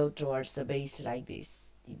just go towards the base like this.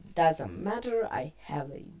 It doesn't matter, I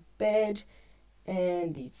have a bed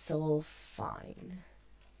and it's all fine.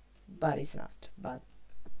 But it's not, but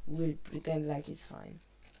we'll pretend like it's fine.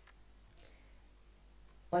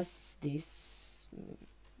 What's this?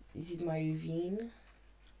 Is it my ravine?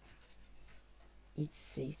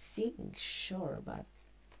 It's a thing, sure, but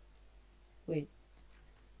wait,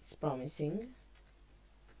 it's promising.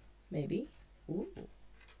 Maybe? Ooh.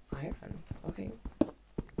 Iron. Okay.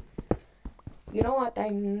 You know what?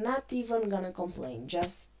 I'm not even gonna complain.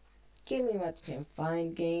 Just give me what you can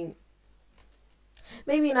find, game.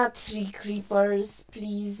 Maybe not 3 creepers,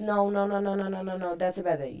 please. No, no, no, no, no, no, no, no. That's a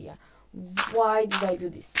bad idea. Why did I do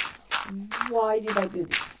this? Why did I do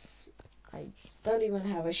this? I don't even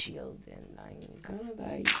have a shield and I'm gonna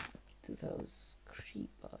die to those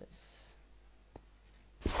creepers.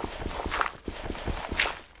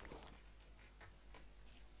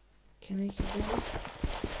 Can I hit them?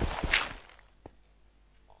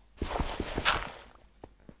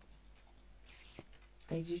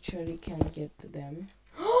 I literally can't get to them.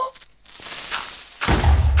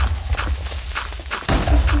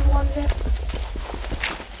 There's still one left.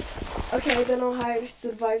 Okay, I don't know how I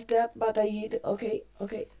survived that, but I did. Okay,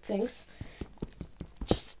 okay, thanks.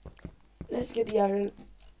 Just let's get the iron.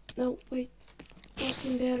 No, wait. What's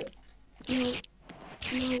in there? No,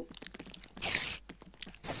 no.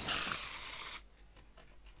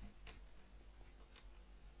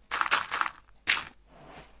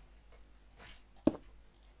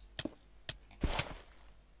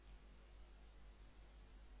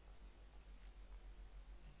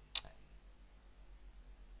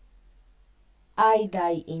 I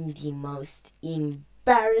die in the most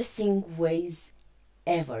embarrassing ways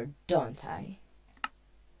ever, don't I?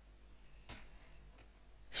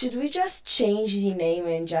 Should we just change the name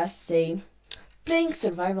and just say playing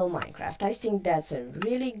survival Minecraft? I think that's a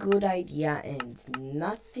really good idea and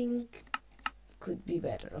nothing could be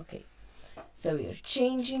better. Okay, so we're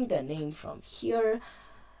changing the name from here.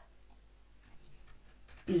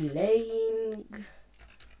 Playing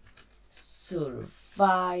survival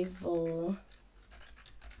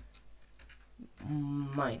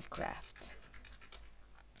Minecraft.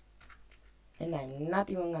 And I'm not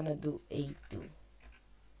even gonna do A2.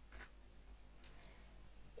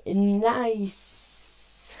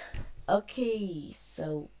 Nice. Okay,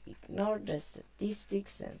 so ignore the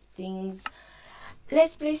statistics and things.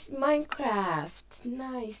 Let's play Minecraft.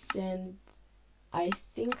 Nice. And I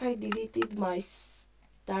think I deleted my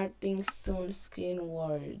starting soon screen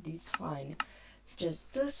word. It's fine.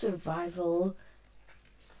 Just do survival,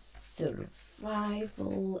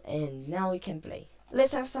 and now we can play.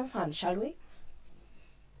 Let's have some fun, shall we?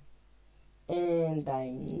 And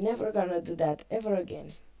I'm never gonna do that ever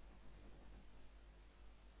again.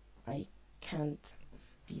 I can't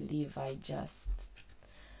believe I just...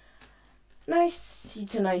 Nice,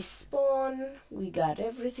 it's a nice spawn. We got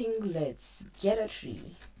everything. Let's get a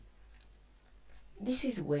tree. This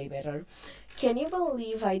is way better. Can you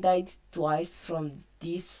believe I died twice from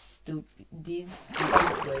these stupid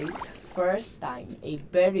ways? First time, a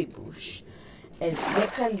berry bush. And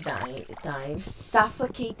second time,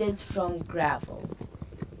 suffocated from gravel.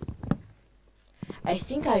 I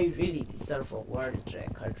think I really deserve a world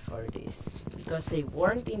record for this, because they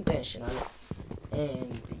weren't intentional,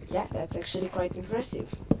 and yeah, that's actually quite impressive.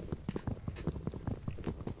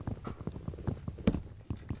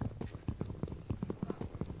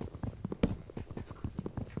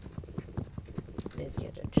 Let's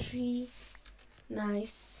get a tree.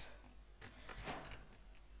 Nice.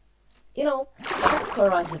 You know,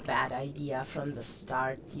 parkour was a bad idea from the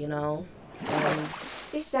start, you know, and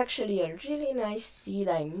this is actually a really nice seed.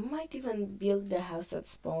 I might even build the house at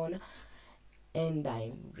spawn, and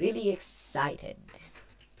I'm really excited.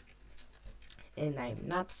 And I'm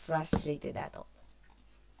not frustrated at all.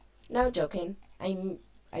 No joking,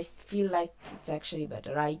 I feel like it's actually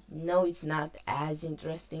better. I know it's not as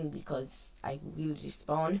interesting because I will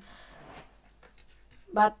respawn.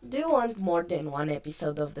 But do you want more than one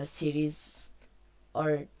episode of the series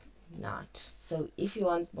or not? So if you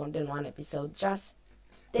want more than one episode, just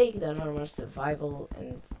take the normal survival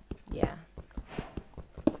and yeah.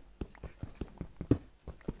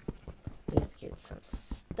 Let's get some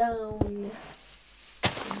stone.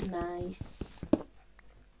 Nice.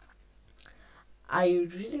 I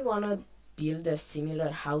really wanna build a similar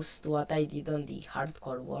house to what I did on the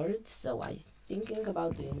hardcore world, so I'm thinking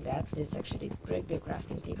about doing that. Let's actually break the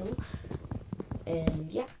crafting table. And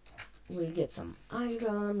yeah, we'll get some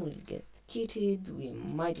iron, we'll get kitted, we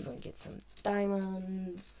might even get some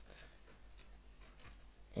diamonds.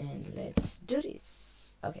 And let's do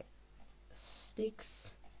this. Okay,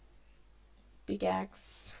 sticks,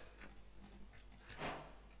 pickaxe,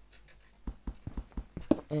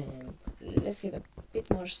 and let's get a bit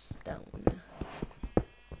more stone.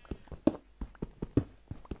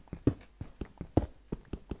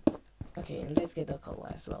 Okay, and let's get a coal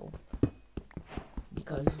as well,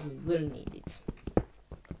 because we will need it.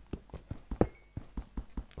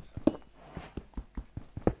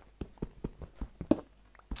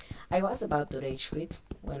 I was about to rage quit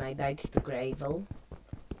when I died to gravel,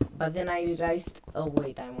 but then I realized, oh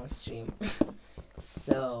wait, I'm on stream.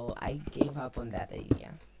 So I gave up on that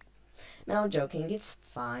idea. Now joking, it's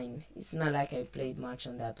fine. It's not like I played much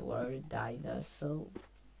on that world either, so...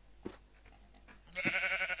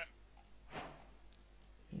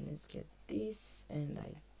 Let's get this, and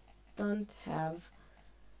I don't have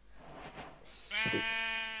sticks,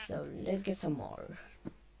 so let's get some more.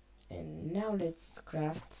 And now let's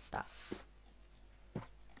craft stuff.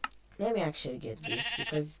 Let me actually get this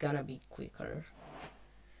because it's gonna be quicker.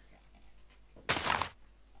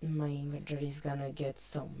 My inventory is gonna get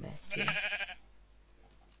so messy.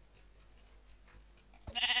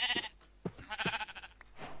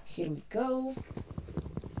 Here we go.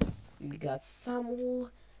 We got some wool.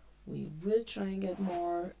 We will try and get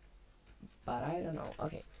more, but I don't know.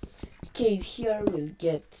 Okay, cave here. We'll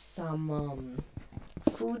get some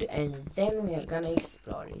food, and then we are gonna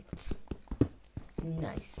explore it.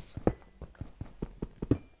 Nice.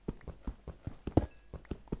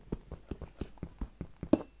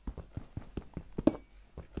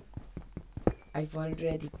 I've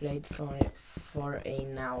already played for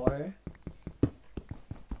an hour,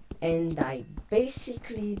 and I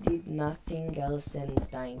basically did nothing else than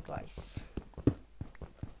dying twice.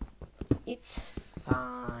 It's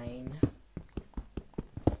fine.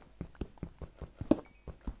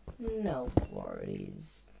 No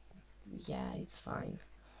worries. Yeah, it's fine.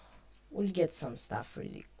 We'll get some stuff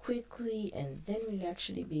really quickly, and then we'll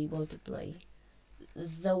actually be able to play.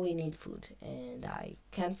 Though we need food, and I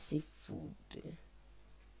can't see food.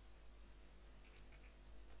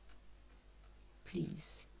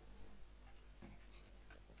 Please.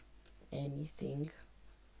 Anything.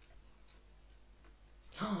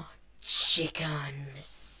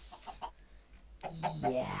 Chickens.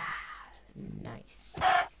 Yeah, nice.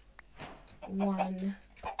 1,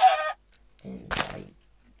 and I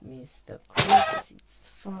missed the crit,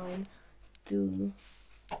 it's fine. 2,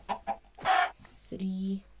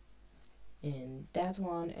 3, and that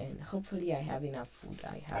one, and hopefully I have enough food.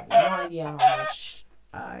 I have no idea how much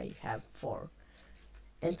I have for.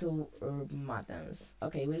 And 2 herb muttons.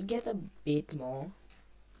 Okay, we'll get a bit more,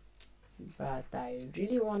 but I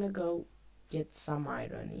really want to go get some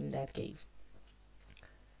iron in that cave.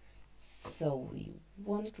 So we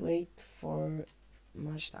won't wait for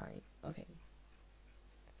much time. Okay.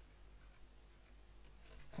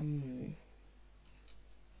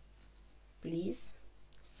 Please,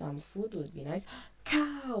 some food would be nice.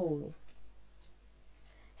 Cow!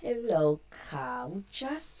 Hello, cow.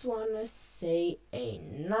 Just wanna say a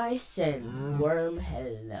nice and warm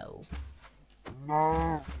hello.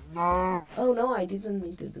 Oh no, I didn't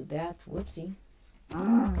mean to do that. Whoopsie.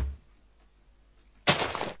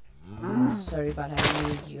 Sorry, but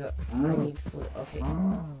I need food. Okay,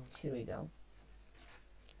 here we go.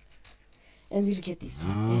 And we'll get this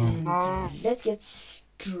one. And let's get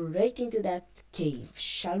straight into that cave,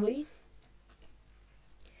 shall we?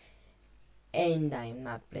 And I'm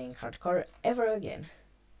not playing hardcore ever again.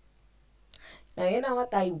 Now, you know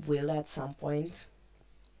what? I will at some point.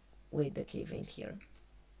 Wait, the cave ain't here.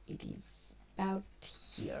 It is about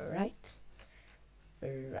here, right?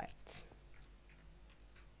 Right.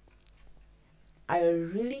 I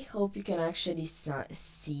really hope you can actually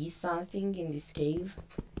see something in this cave,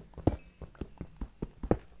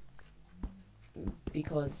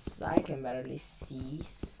 because I can barely see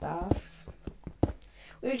stuff.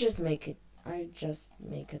 We'll just make it. I just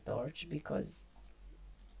make a torch because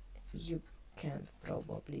you can't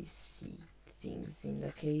probably see things in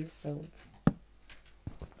the cave, so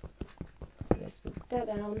let's put that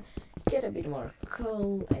down, get a bit more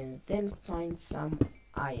coal, and then find some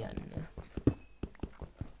iron.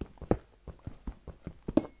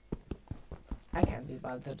 I can't be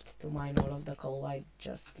bothered to mine all of the coal, I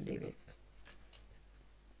just leave it.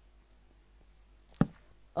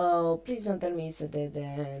 Oh, please don't tell me it's a dead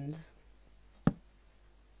end.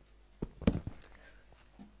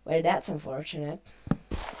 Well, that's unfortunate.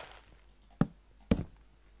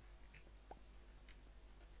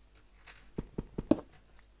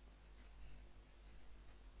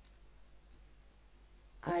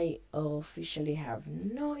 I officially have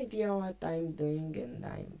no idea what I'm doing, and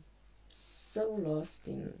I'm so lost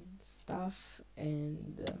in stuff,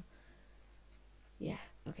 and yeah,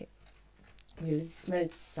 okay. We'll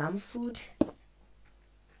smelt some food.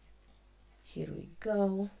 Here we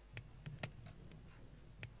go.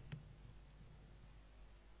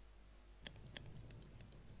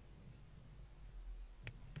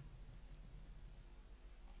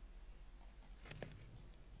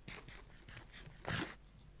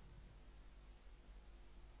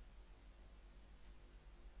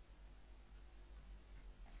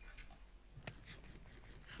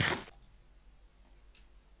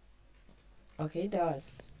 Okay, there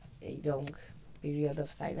was a long period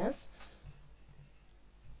of silence.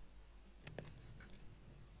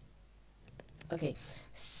 Okay,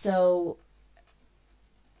 so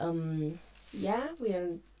yeah, we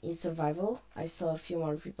are in survival. I saw a few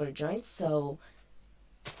more people join, so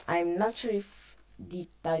I'm not sure if the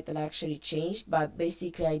title actually changed, but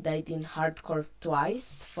basically I died in hardcore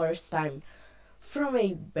twice. First time from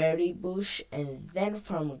a berry bush, and then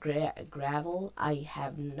from gravel. I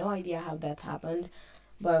have no idea how that happened,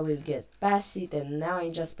 but we'll get past it, and now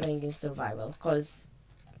I'm just playing in survival, because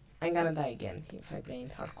I'm gonna die again if I play in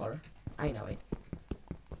hardcore. I know it.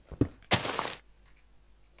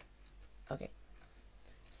 Okay.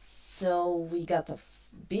 So we got a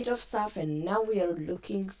bit of stuff, and now we are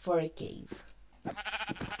looking for a cave.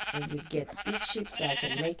 And we get this sheep so I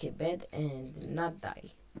can make a bed and not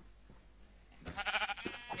die.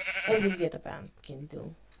 And we'll get a pumpkin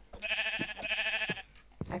too.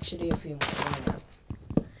 Actually, a few more. Why not?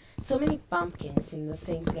 So many pumpkins in the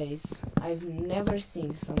same place. I've never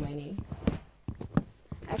seen so many.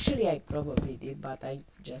 Actually, I probably did, but I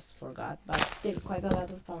just forgot. But still, quite a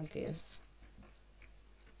lot of pumpkins.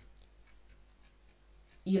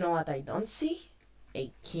 You know what I don't see?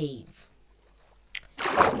 A cave.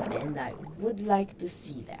 And I would like to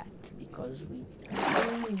see that, because we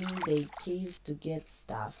really need a cave to get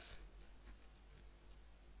stuff.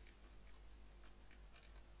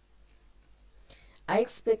 I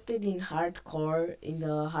expected in the hardcore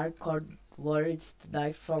world to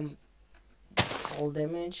die from fall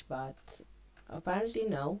damage, but apparently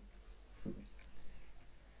no.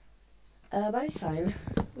 But it's fine.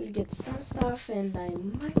 we'll get some stuff, and I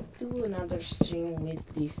might do another stream with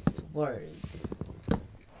this world.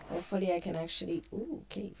 Hopefully I can actually... Ooh,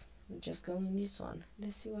 cave. We'll just go in this one.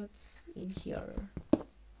 Let's see what's in here.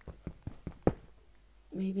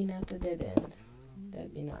 Maybe not a dead end.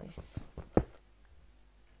 That'd be nice.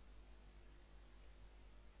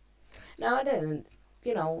 Now then,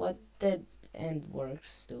 you know what dead end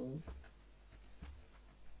works too.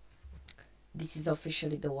 This is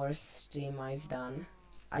officially the worst stream I've done.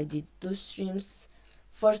 I did 2 streams.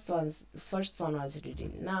 First one was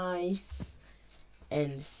really nice,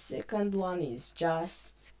 and second one is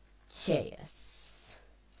just chaos.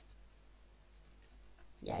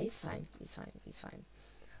 Yeah, it's fine. Let's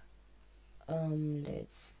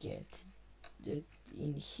get it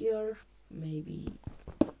in here. Maybe.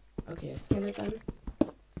 Okay, a skeleton.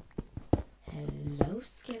 Hello,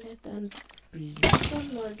 skeleton. Please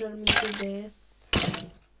don't murder me to death.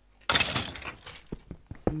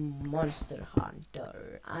 Monster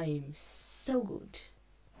Hunter. I'm so good.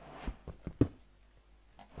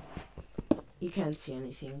 You can't see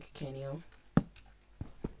anything, can you?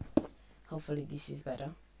 Hopefully this is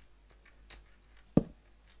better.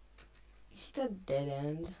 Is it a dead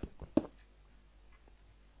end?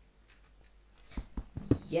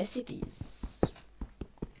 Yes, it is.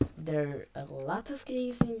 There are a lot of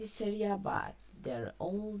caves in this area, but they're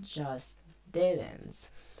all just dead ends.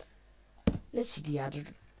 Let's see the other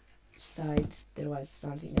side. There was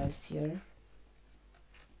something else here.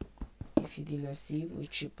 If you didn't see,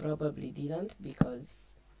 which you probably didn't,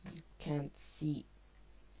 because you can't see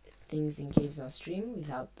things in caves on stream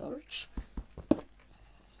without torch.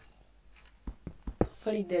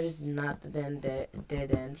 Hopefully there's not then the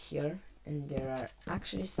dead end here, and there are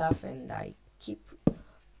actually stuff, and I keep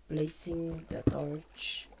placing the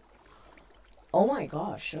torch. Oh my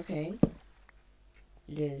gosh, okay.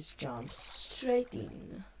 Let's jump straight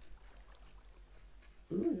in.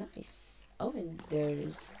 Ooh, nice. Oh,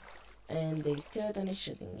 and the skeleton is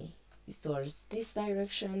shooting me. It's towards this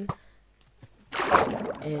direction.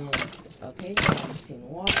 And okay, it's in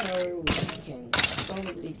water. We can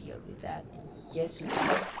probably deal with that. Yes, we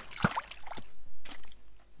can.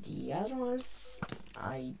 The other ones,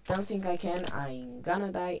 I don't think I can. I'm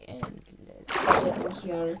gonna die, and let's get in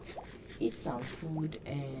here, eat some food,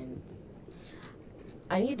 and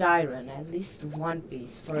I need iron, at least 1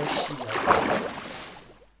 piece for a shield.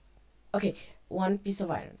 Okay, 1 piece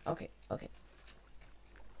of iron. Okay.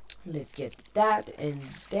 Let's get that, and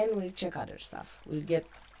then we'll check other stuff. We'll get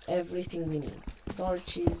everything we need.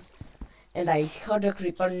 Torches, and I heard a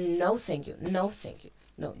creeper. No, thank you. No,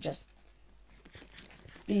 just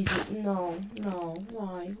please. No.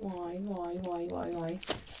 Why?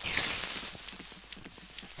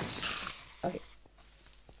 Okay,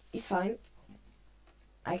 it's fine.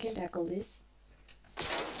 I can tackle this.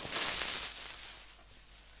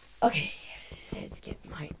 Okay, let's get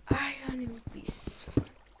my iron in peace.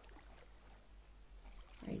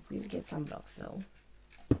 I will get some blocks though.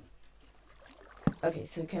 Okay,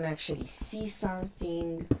 so you can actually see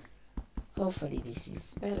something. Hopefully this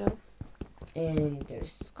is better. And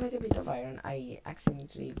there's quite a bit of iron. I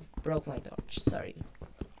accidentally broke my torch, sorry.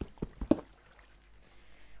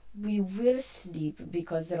 We will sleep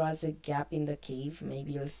because there was a gap in the cave.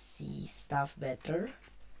 Maybe you'll see stuff better,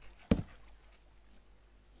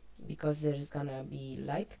 because there's gonna be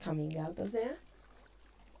light coming out of there.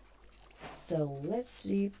 So let's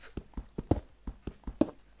sleep.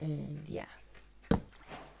 And yeah.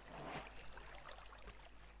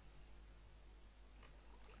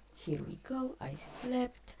 Here we go. I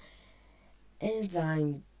slept, and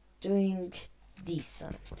I'm doing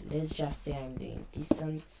decent. Let's just say I'm doing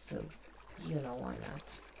decent, so you know why not.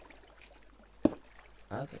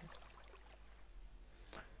 Okay.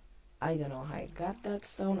 I don't know how I got that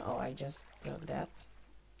stone. Oh, I just broke that.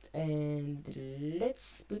 And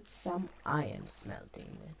let's put some iron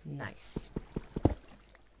smelting. Nice.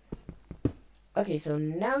 Okay, so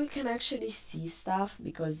now we can actually see stuff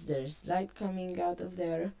because there's light coming out of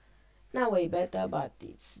there. Not way better, but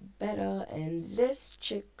it's better. And let's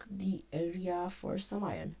check the area for some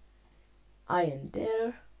iron. Iron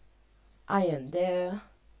there. Iron there.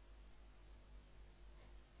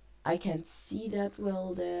 I can't see that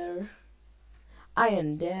well there.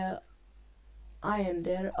 Iron there. Iron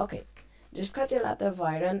there. Okay, there's quite a lot of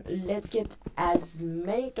iron. Let's get as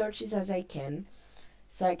many torches as I can,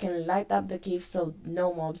 so I can light up the cave so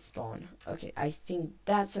no mobs spawn. Okay, I think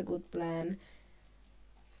that's a good plan.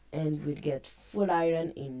 And we'll get full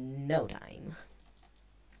iron in no time.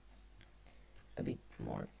 A bit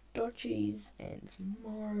more torches and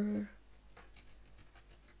more.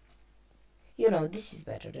 You know, this is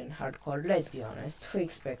better than hardcore, let's be honest. Who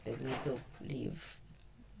expected me to live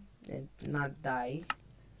and not die?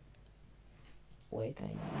 Wait,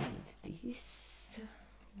 I need this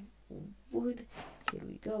wood. Here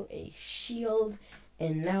we go, a shield.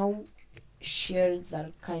 And now shields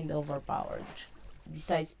are kind of overpowered.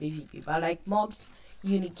 Besides PvP, but like mobs,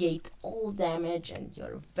 you negate all damage and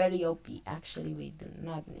you're very OP. Actually, we do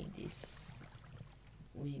not need this.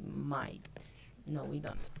 We might. No, we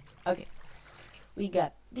don't. Okay. We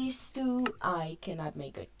got these two. I cannot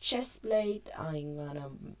make a chest plate. I'm gonna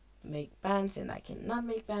make pants and I cannot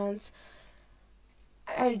make pants.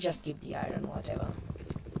 I'll just keep the iron, whatever.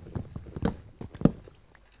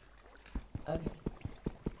 Okay.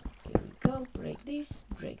 Here we go. Break this.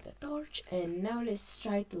 Break the torch. And now let's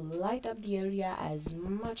try to light up the area as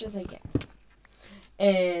much as I can.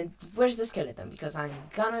 And where's the skeleton? Because I'm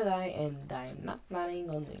gonna die and I'm not planning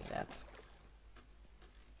on doing that.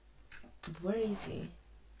 Where is he?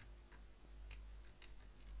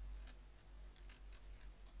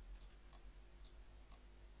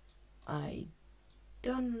 I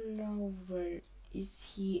don't know where is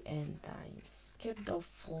he, and I'm scared of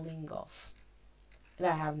falling off. And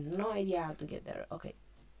I have no idea how to get there. Okay,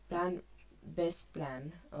 best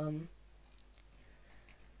plan.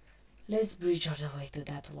 Let's bridge all the way to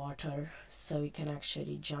that water so we can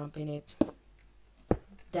actually jump in it.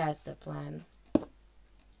 That's the plan.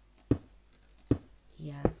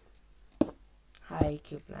 Yeah. High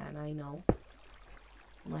IQ plan, I know.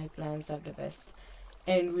 My plans are the best.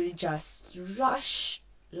 And we'll just rush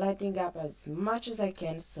lighting up as much as I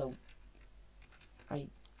can so I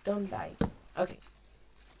don't die. Okay.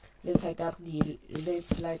 Let's light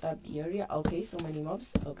up the area. Okay, so many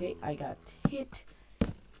mobs. Okay, I got hit.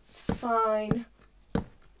 It's fine.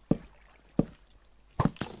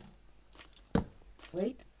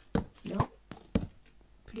 Wait. No.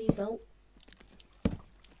 Please no.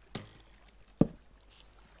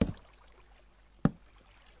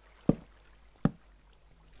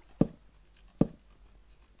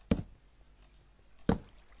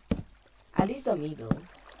 At least the middle.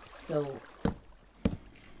 So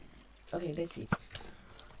okay, let's see.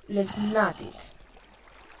 Let's knot it.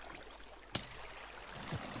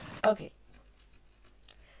 Okay.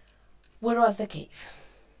 Where was the cave?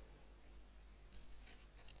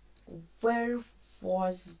 Where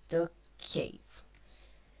was the cave?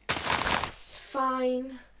 It's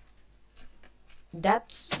fine.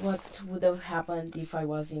 That's what would have happened if I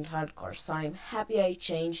was in hardcore. So I'm happy I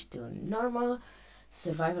changed to normal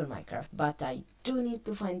survival Minecraft, but I do need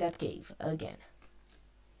to find that cave again.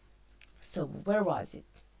 So where was it?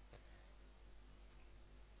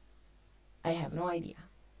 I have no idea.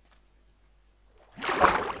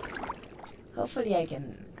 Hopefully I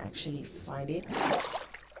can actually find it.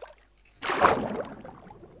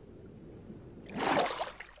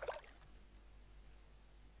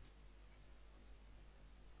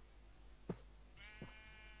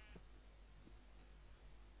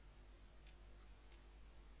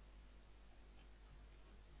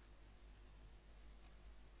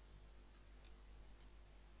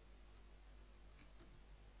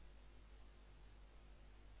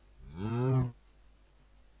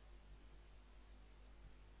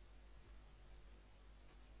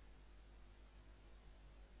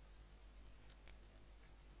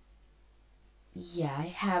 Yeah, I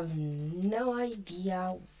have no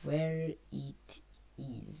idea where it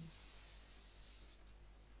is.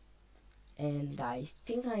 And I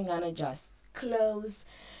think I'm gonna just close.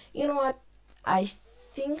 You know what? I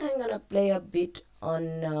think I'm gonna play a bit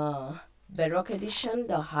on Bedrock Edition,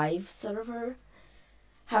 the Hive server.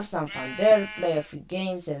 Have some fun there, play a few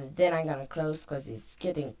games, and then I'm gonna close because it's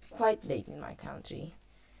getting quite late in my country.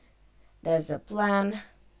 That's the plan.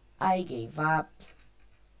 I gave up.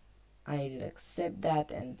 I'll accept that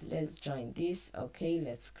and let's join this. Okay,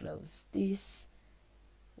 let's close this.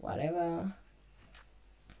 Whatever.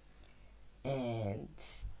 And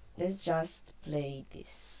let's just play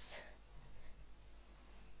this.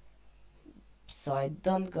 So I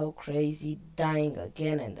don't go crazy dying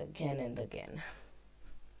again and again and again.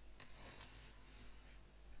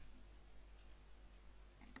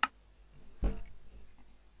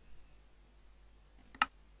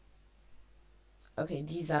 Okay,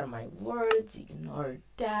 these are my words, ignore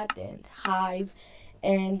that and Hive,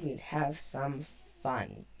 and we'll have some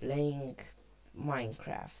fun playing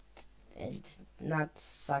Minecraft and not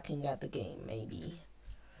sucking at the game, maybe.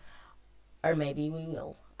 Or maybe we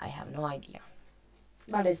will, I have no idea.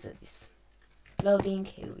 But let's do this. Loading,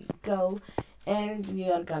 here we go, and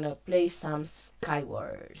we are gonna play some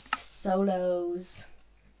Skywars solos.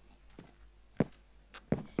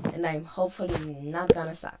 And and I'm hopefully not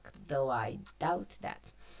gonna suck, though I doubt that.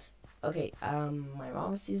 Okay, my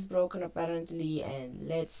mouse is broken apparently, and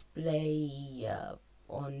let's play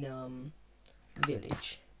on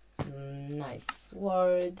village. Nice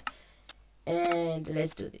word, and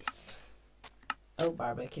let's do this. Oh,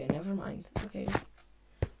 barbecue, never mind. Okay,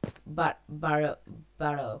 but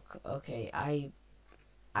baroque. Okay,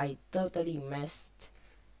 I totally messed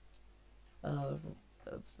uh,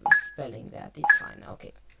 spelling that. It's fine.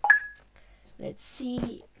 Okay. Let's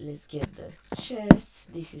see. Let's get the chests.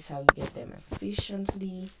 This is how you get them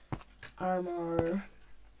efficiently. Armor.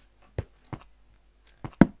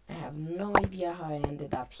 I have no idea how I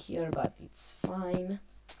ended up here, but it's fine.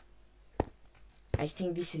 I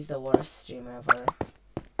think this is the worst stream ever,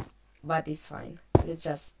 but it's fine. Let's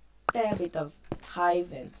just play a bit of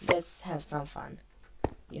Hive and let's have some fun,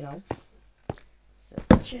 you know.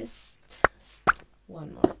 So chest,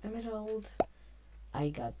 one more emerald. I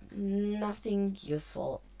got nothing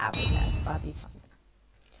useful after that, but it's fine.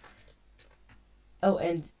 Oh,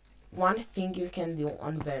 and one thing you can do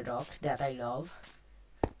on Bedrock that I love,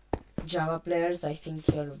 Java players, I think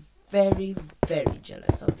you're very, very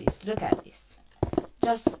jealous of this. Look at this.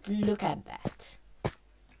 Just look at that.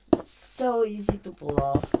 It's so easy to pull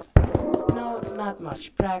off. No, not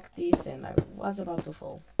much practice, and I was about to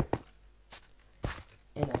fall.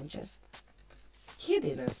 And I'm just... He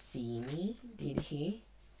didn't see me, did he?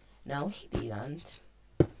 No, he didn't.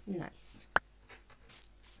 Nice.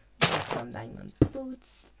 Got some diamond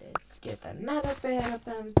boots. Let's get another pair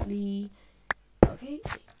apparently. Okay,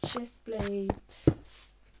 chest plate.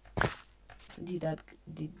 Did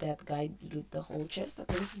that guy loot the whole chest?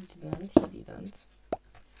 Apparently he didn't.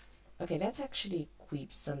 Okay, let's actually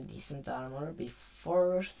equip some decent armor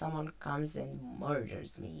before someone comes and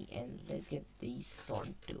murders me. And let's get the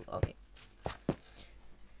sword too. Okay.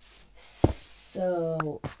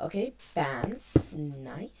 So, okay, pants,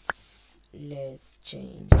 nice. Let's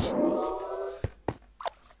change this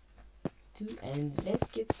too, and let's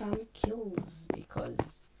get some kills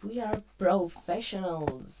because we are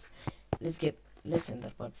professionals. Let's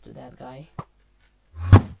teleport to that guy.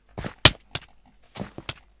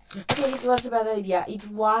 Okay, it was a bad idea. It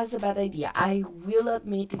was a bad idea. I will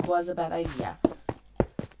admit it was a bad idea.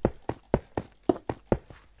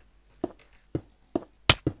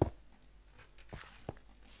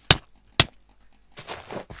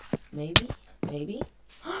 Maybe.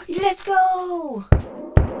 Let's go!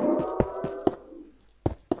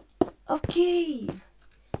 Okay.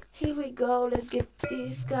 Here we go. Let's get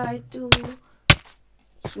this guy too.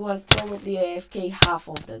 He was probably AFK half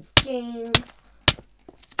of the game.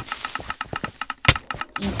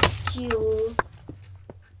 Easy kill.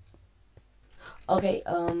 Okay,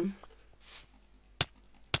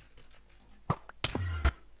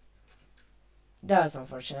 that was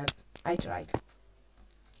unfortunate. I tried.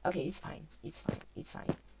 Okay, it's fine.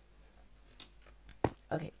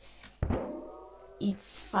 Okay.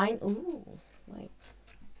 It's fine. Ooh, wait.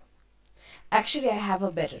 Actually, I have a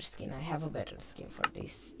better skin. For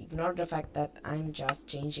this. Ignore the fact that I'm just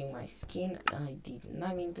changing my skin. I did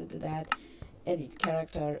not mean to do that. Edit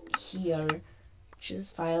character here.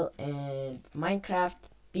 Choose file and Minecraft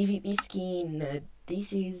PvP skin.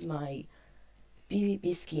 This is my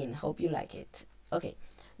PvP skin. Hope you like it. Okay,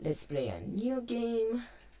 let's play a new game.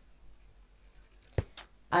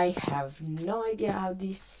 I have no idea how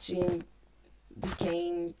this stream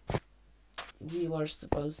became. We were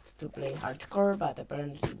supposed to play hardcore, but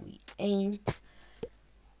apparently we ain't.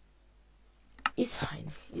 It's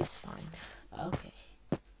fine. Okay.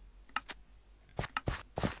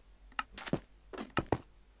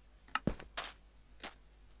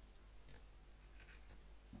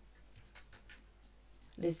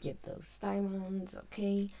 Let's get those diamonds,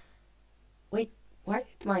 okay. Wait, why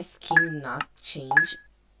did my skin not change?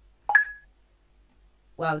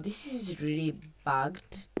 Wow, this is really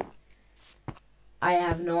bugged. I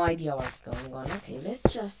have no idea what's going on. Okay, let's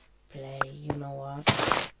just play, you know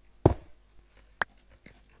what.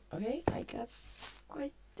 Okay, I got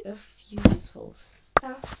quite a few useful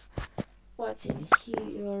stuff. What's in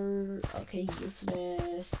here? Okay,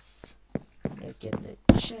 useless. Let's get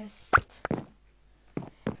the chest.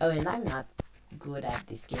 Oh, and I'm not good at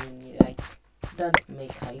this game. Like, don't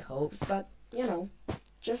make high hopes, but you know,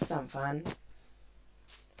 just some fun.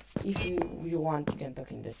 If you want, you can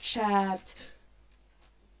talk in the chat.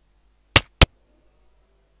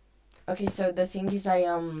 Okay, so the thing is,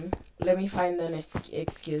 let me find an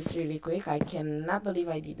excuse really quick. I cannot believe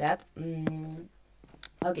I did that.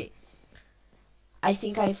 Okay, I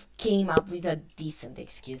think I came up with a decent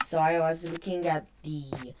excuse. So I was looking at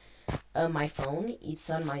the my phone. It's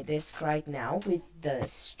on my desk right now with the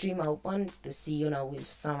stream open to see, you know,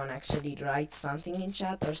 if someone actually writes something in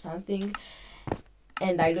chat or something.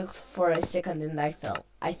 And I looked for a second and I fell.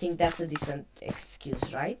 I think that's a decent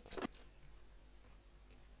excuse, right?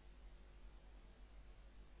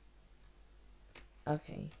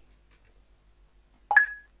 Okay.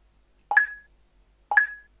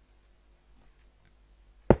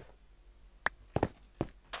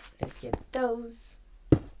 Let's get those.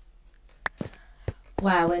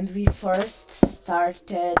 Wow, when we first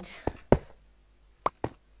started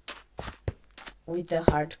with the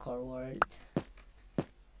hardcore world,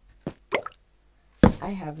 I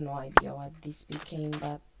have no idea what this became,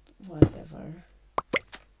 but whatever.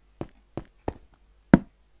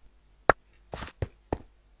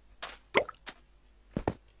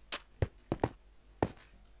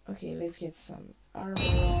 Okay, let's get some armor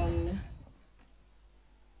on.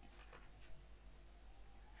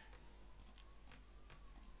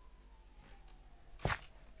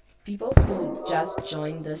 People who just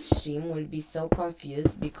joined the stream will be so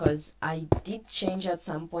confused because I did change at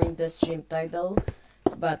some point the stream title,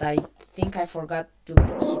 but I think I forgot to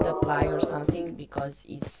hit apply or something because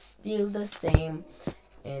it's still the same,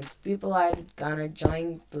 and people are gonna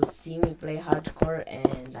join to see me play hardcore,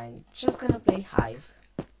 and I'm just gonna play Hive.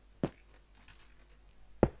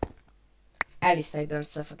 At least I don't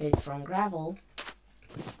suffocate from gravel.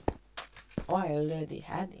 Oh, I already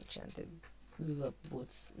had enchanted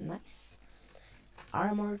boots. Nice.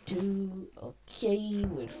 Armor 2. Okay,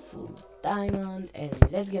 we're full diamond, and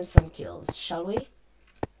let's get some kills, shall we?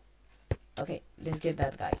 Okay, let's get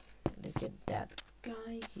that guy. Let's get that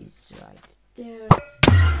guy. He's right there.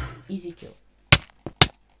 Easy kill.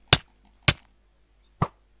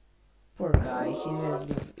 Poor guy.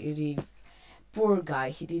 Poor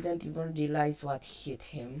guy. He didn't even realize what hit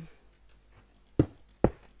him.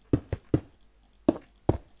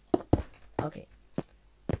 Okay.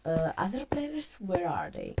 Other players, where are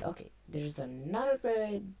they? Okay, there's another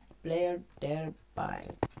player there, but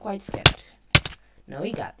I'm quite scared. No,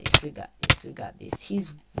 we got this, we got this, we got this.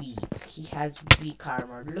 He's weak. He has weak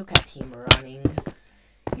armor. Look at him running.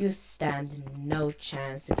 You stand no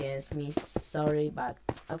chance against me. Sorry, but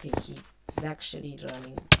okay, he's actually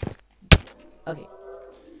running. Okay.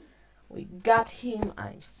 We got him.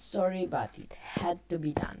 I'm sorry, but it had to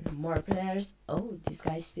be done. More players. Oh, this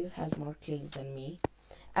guy still has more kills than me.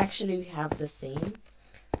 Actually, we have the same,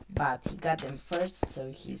 but he got them first,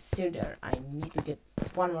 so he's still there. I need to get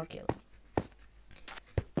one more kill.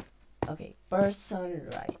 Okay, person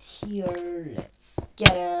right here. Let's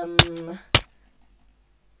get him.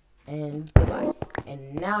 And goodbye.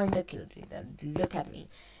 And now I'm the kill leader. Look at me.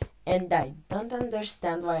 And I don't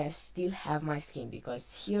understand why I still have my skin,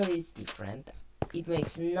 because here is different. It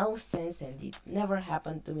makes no sense and it never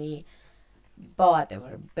happened to me. But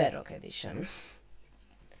whatever, Bedrock edition.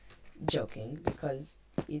 Joking, because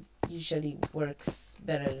it usually works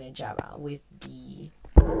better than Java with the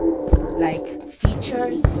like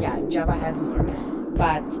features. Yeah, Java has more,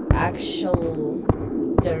 but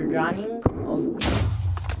the running of this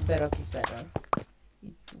Bedrock is better.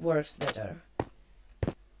 It works better.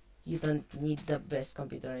 You don't need the best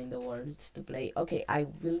computer in the world to play. Okay, I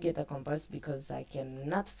will get a compass because I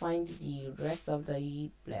cannot find the rest of the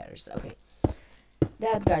players. Okay.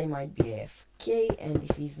 That guy might be AFK, and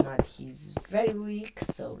if he's not, he's very weak,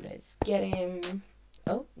 so let's get him.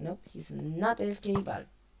 Oh, nope, he's not AFK, but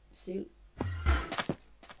still.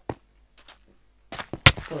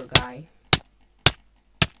 Poor guy.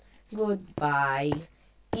 Goodbye.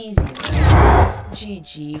 Easy.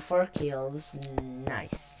 GG, 4 kills.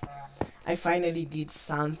 Nice. I finally did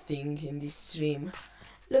something in this stream.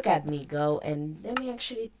 Look at me go, and let me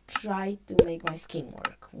actually try to make my skin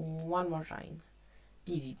work one more time.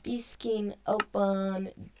 PvP skin, open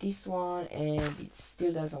this one, and it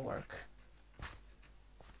still doesn't work.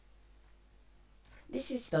 This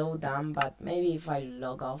is so dumb, but maybe if I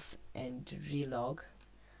log off and relog,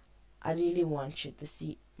 I really want you to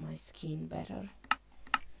see my skin better,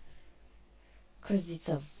 because it's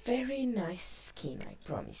a very nice skin, I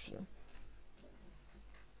promise you.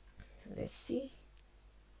 Let's see,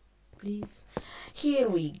 please. Here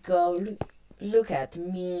we go. Look at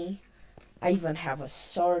me. I even have a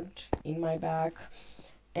sword in my back.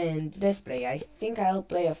 And let's play. I think I'll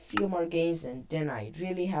play a few more games and then I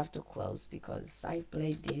really have to close, because I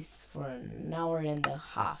played this for an hour and a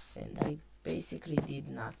half and I basically did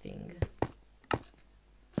nothing.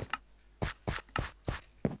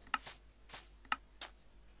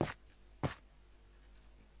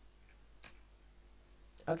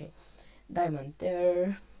 Okay, diamond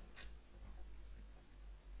there.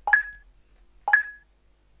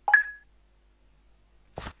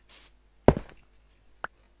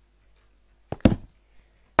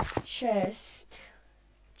 chest.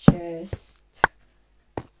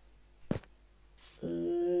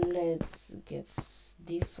 Let's get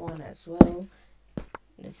this one as well.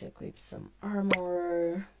 Let's equip some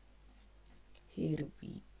armor. Here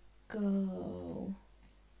we go.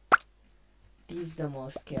 This is the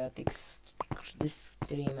most chaotic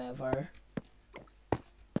stream ever,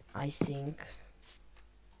 I think.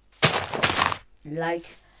 Like,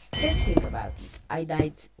 let's think about it. I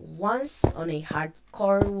died once on a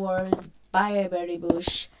hardcore world by a berry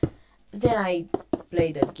bush. Then I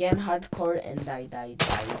played again hardcore and I died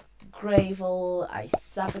by gravel. I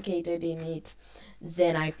suffocated in it.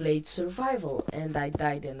 Then I played survival and I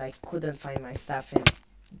died and I couldn't find my stuff and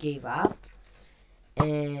gave up.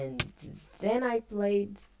 And then I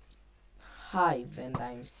played Hive and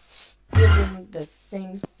I'm still doing the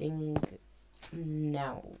same thing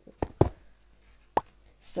now.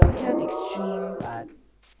 So chaotic stream, but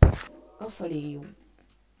hopefully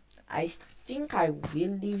I think I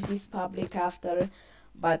will leave this public after,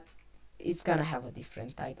 but it's gonna have a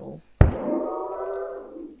different title.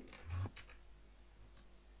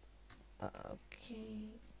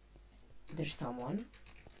 Okay, there's someone.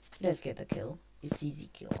 Let's get a kill. It's easy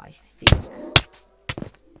kill, I think.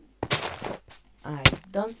 I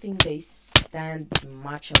don't think they stand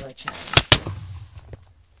much of a chance.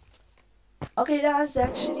 Okay, that was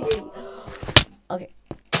actually... Okay.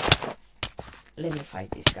 Let me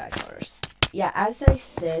fight this guy first. Yeah, as I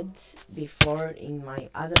said before in my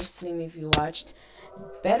other stream, if you watched,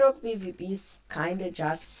 Bedrock PvP is kinda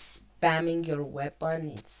just spamming your weapon.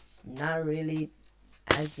 It's not really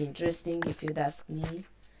as interesting, if you'd ask me,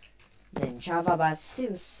 than Java, but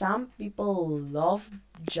still some people love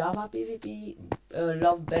Java PvP,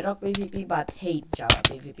 love Bedrock PvP, but hate Java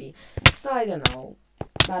PvP. So I don't know,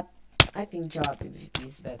 but I think Java PvP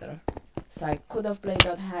is better. So I could have played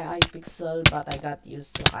that high pixel, but I got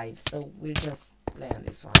used to Hive, so we'll just play on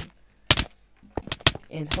this one.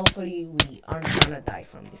 And hopefully we aren't gonna die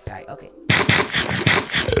from this guy. Okay.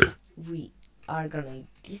 We are gonna eat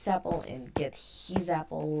this apple and get his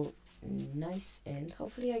apple. Nice, and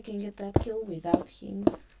hopefully I can get that kill without him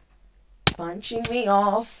punching me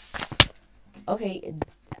off. Okay,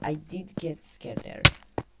 I did get scared there.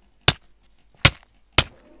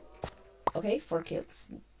 Okay, 4 kills,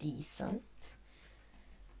 decent.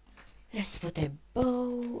 Let's put a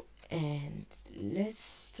bow and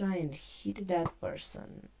let's try and hit that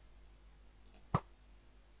person.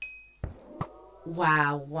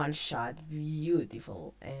 Wow, one shot,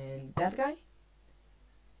 beautiful. And that guy?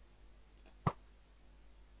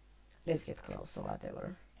 Let's get close or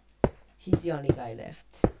whatever. He's the only guy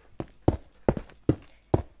left.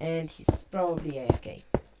 And he's probably AFK.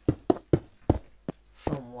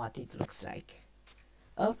 From what it looks like.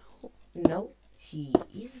 Oh no, he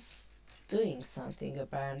is doing something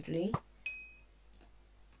apparently.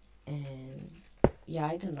 And yeah,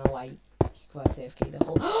 I don't know why he was AFK the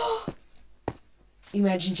whole...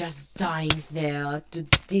 Imagine just dying there to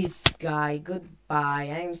this guy. Goodbye,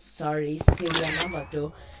 I'm sorry, still number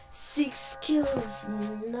 2. 6 kills,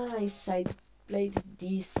 nice, I played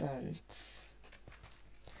decent.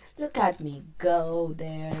 Look at me go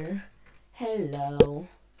there. Hello.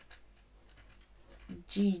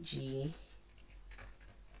 GG.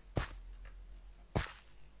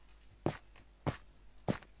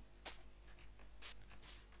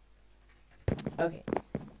 Okay.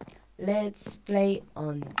 Let's play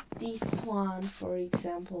on this one, for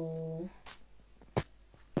example.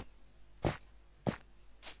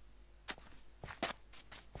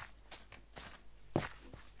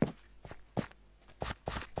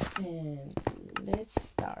 And let's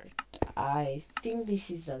start. I think this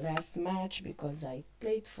is the last match because I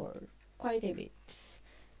played for quite a bit.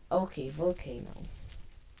 Okay, Volcano.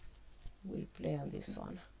 We'll play on this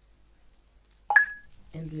one.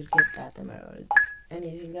 And we'll get that emerald.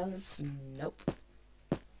 Anything else? Nope.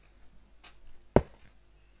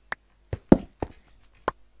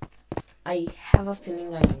 I have a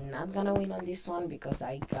feeling I'm not gonna win on this one because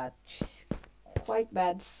I got quite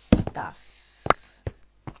bad stuff.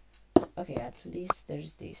 Okay, at least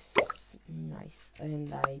there's this. Nice.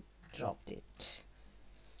 And I dropped it.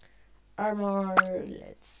 Armor.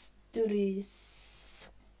 Let's do this.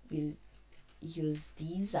 We'll use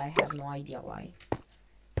these. I have no idea why.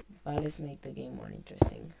 But let's make the game more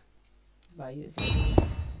interesting by using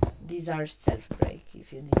these. These are self-break,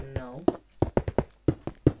 if you didn't know.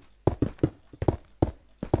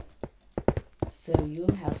 So you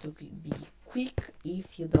have to be quick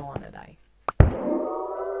if you don't want to die.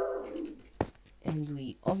 And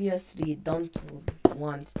we obviously don't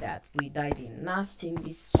want that. We died in nothing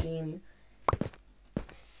this stream.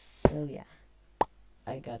 So yeah.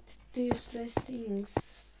 I got two useless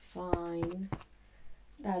things. Fine.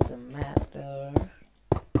 Doesn't matter.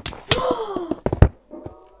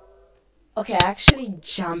 Okay, I actually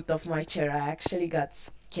jumped off my chair. I actually got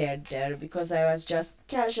scared there because I was just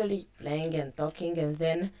casually playing and talking and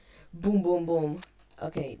then boom, boom, boom.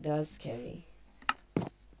 Okay, that was scary.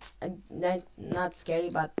 Not scary,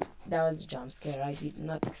 but that was a jump scare. I did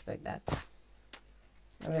not expect that.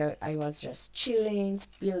 I was just chilling,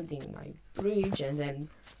 building my bridge, and then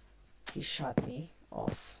he shot me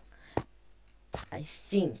off. I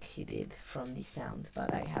think he did from the sound,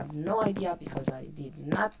 but I have no idea because I did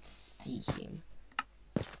not see him.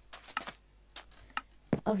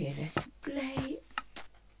 Okay, let's play.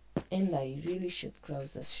 And I really should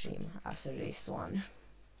close the stream after this one.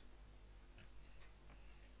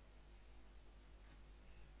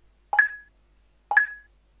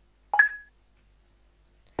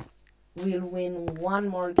 We'll win one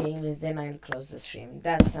more game and then I'll close the stream.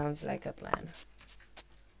 That sounds like a plan.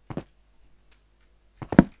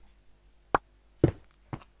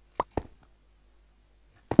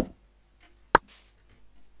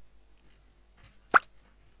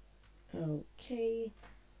 Okay.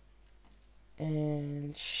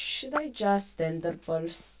 And should I just ender pearl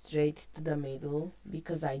straight to the middle?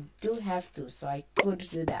 Because I do have to, so I could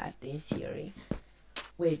do that in theory.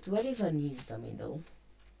 Wait, what even is the middle?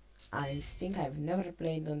 I think I've never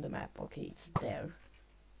played on the map. Okay, it's there.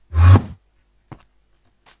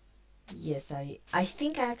 Yes, I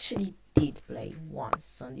think I actually did play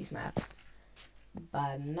once on this map,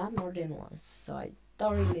 but not more than once, so I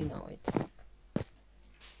don't really know it.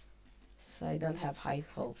 So I don't have high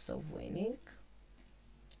hopes of winning,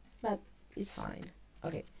 but it's fine.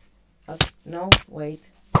 Okay, no, wait,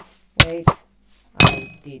 I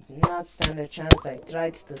did not stand a chance. I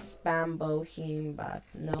tried to spam bow him, but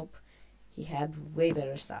nope, he had way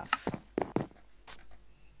better stuff.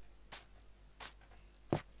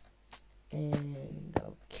 And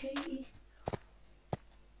okay,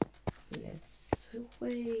 let's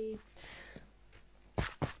wait.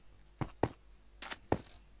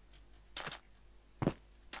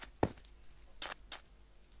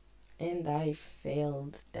 And I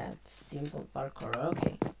failed that simple parkour.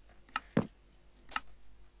 Okay,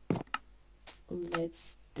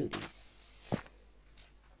 let's do this.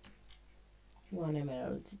 One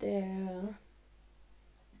emerald there.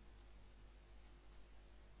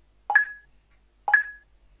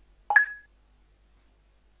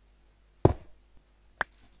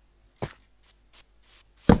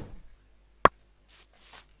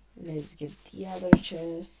 Let's get the other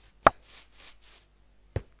chest.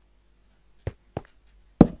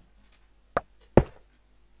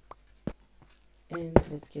 And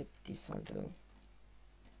let's get this one too.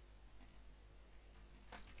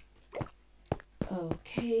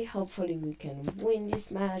 Okay, hopefully we can win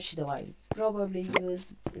this match, though I'll probably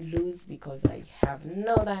lose because I have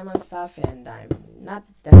no diamond stuff and I'm not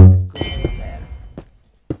that good there.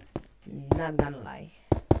 Not gonna lie.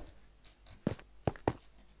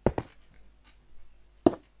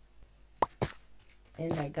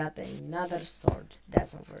 And I got another sword.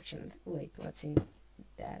 That's unfortunate. Wait, what's in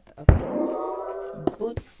that? Okay.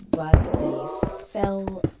 Boots, but they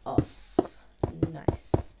fell off.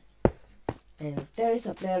 Nice. And there is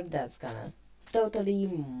a player that's gonna totally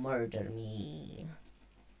murder me.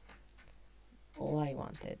 All I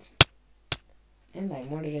wanted. And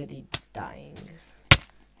I'm already dying.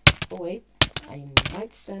 Oh wait, I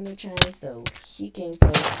might stand a chance, though he came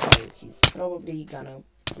first, so he's probably gonna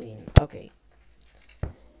win. Okay.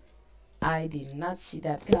 I did not see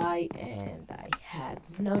that guy and I had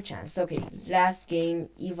no chance. Okay, last game,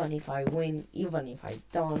 even if I win, even if I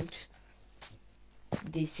don't,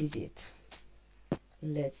 this is it.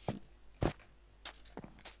 Let's see.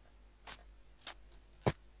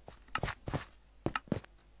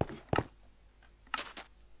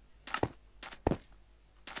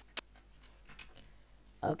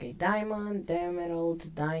 Okay, diamond,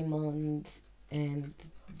 emerald, diamond, and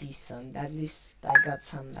this one. At least I got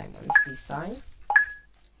some diamonds this time.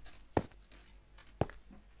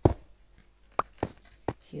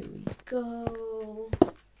 Here we go.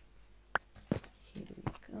 Here we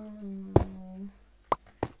go.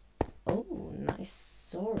 Oh, nice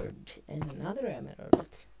sword and another emerald.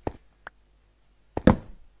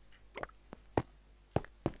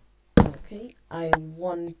 Okay, I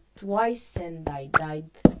won twice and I died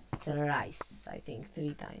thrice. I think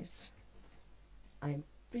 3 times. I'm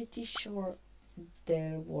pretty sure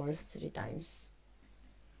there were 3 times.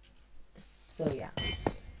 So yeah.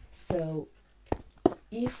 So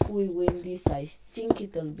if we win this, I think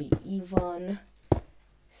it'll be even.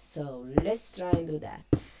 So let's try and do that.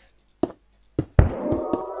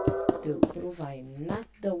 to prove I'm not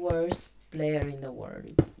the worst player in the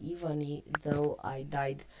world, even though I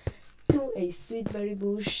died to a sweet berry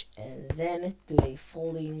bush and then to a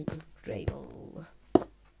falling gravel.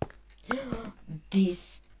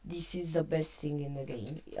 This is the best thing in the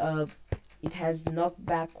game. It has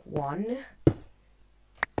knockback 1.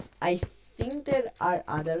 I think there are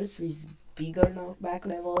others with bigger knockback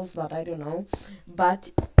levels, but I don't know.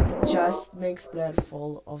 But it just makes player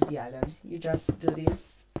fall off the island. You just do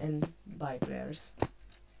this and buy players.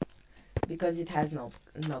 Because it has no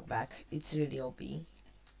knockback. It's really OP.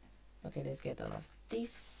 Okay, let's get all of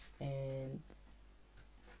this and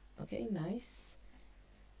okay, nice.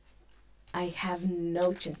 I have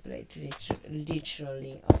no chest plate,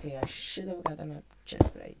 literally. Okay, I should have gotten a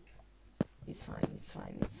chest plate. It's fine, it's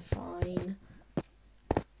fine, it's fine.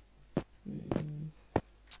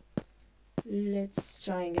 Let's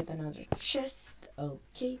try and get another chest.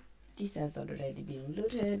 Okay, this has already been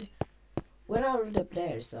looted. Where are all the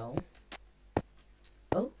players though?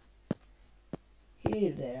 Oh,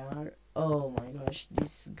 here they are. Oh my gosh,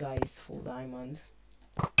 this guy is full diamond.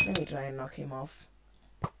 Let me try and knock him off.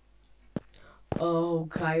 Oh,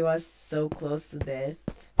 guy was so close to death.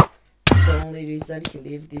 The only reason he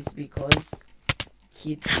lived is because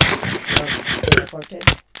he teleported.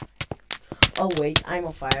 Oh wait, I'm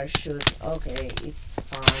on fire. Shoot. Okay, it's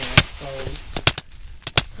fine, I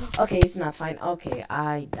suppose. Okay, it's not fine. Okay,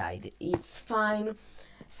 I died. It's fine.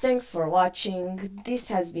 Thanks for watching. This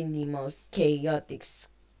has been the most chaotic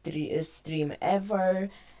stream ever.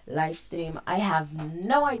 Live stream. I have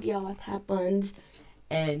no idea what happened.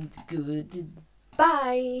 And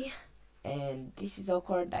goodbye. And this is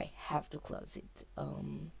awkward. I have to close it.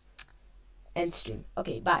 End stream.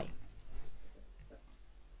 Okay, bye.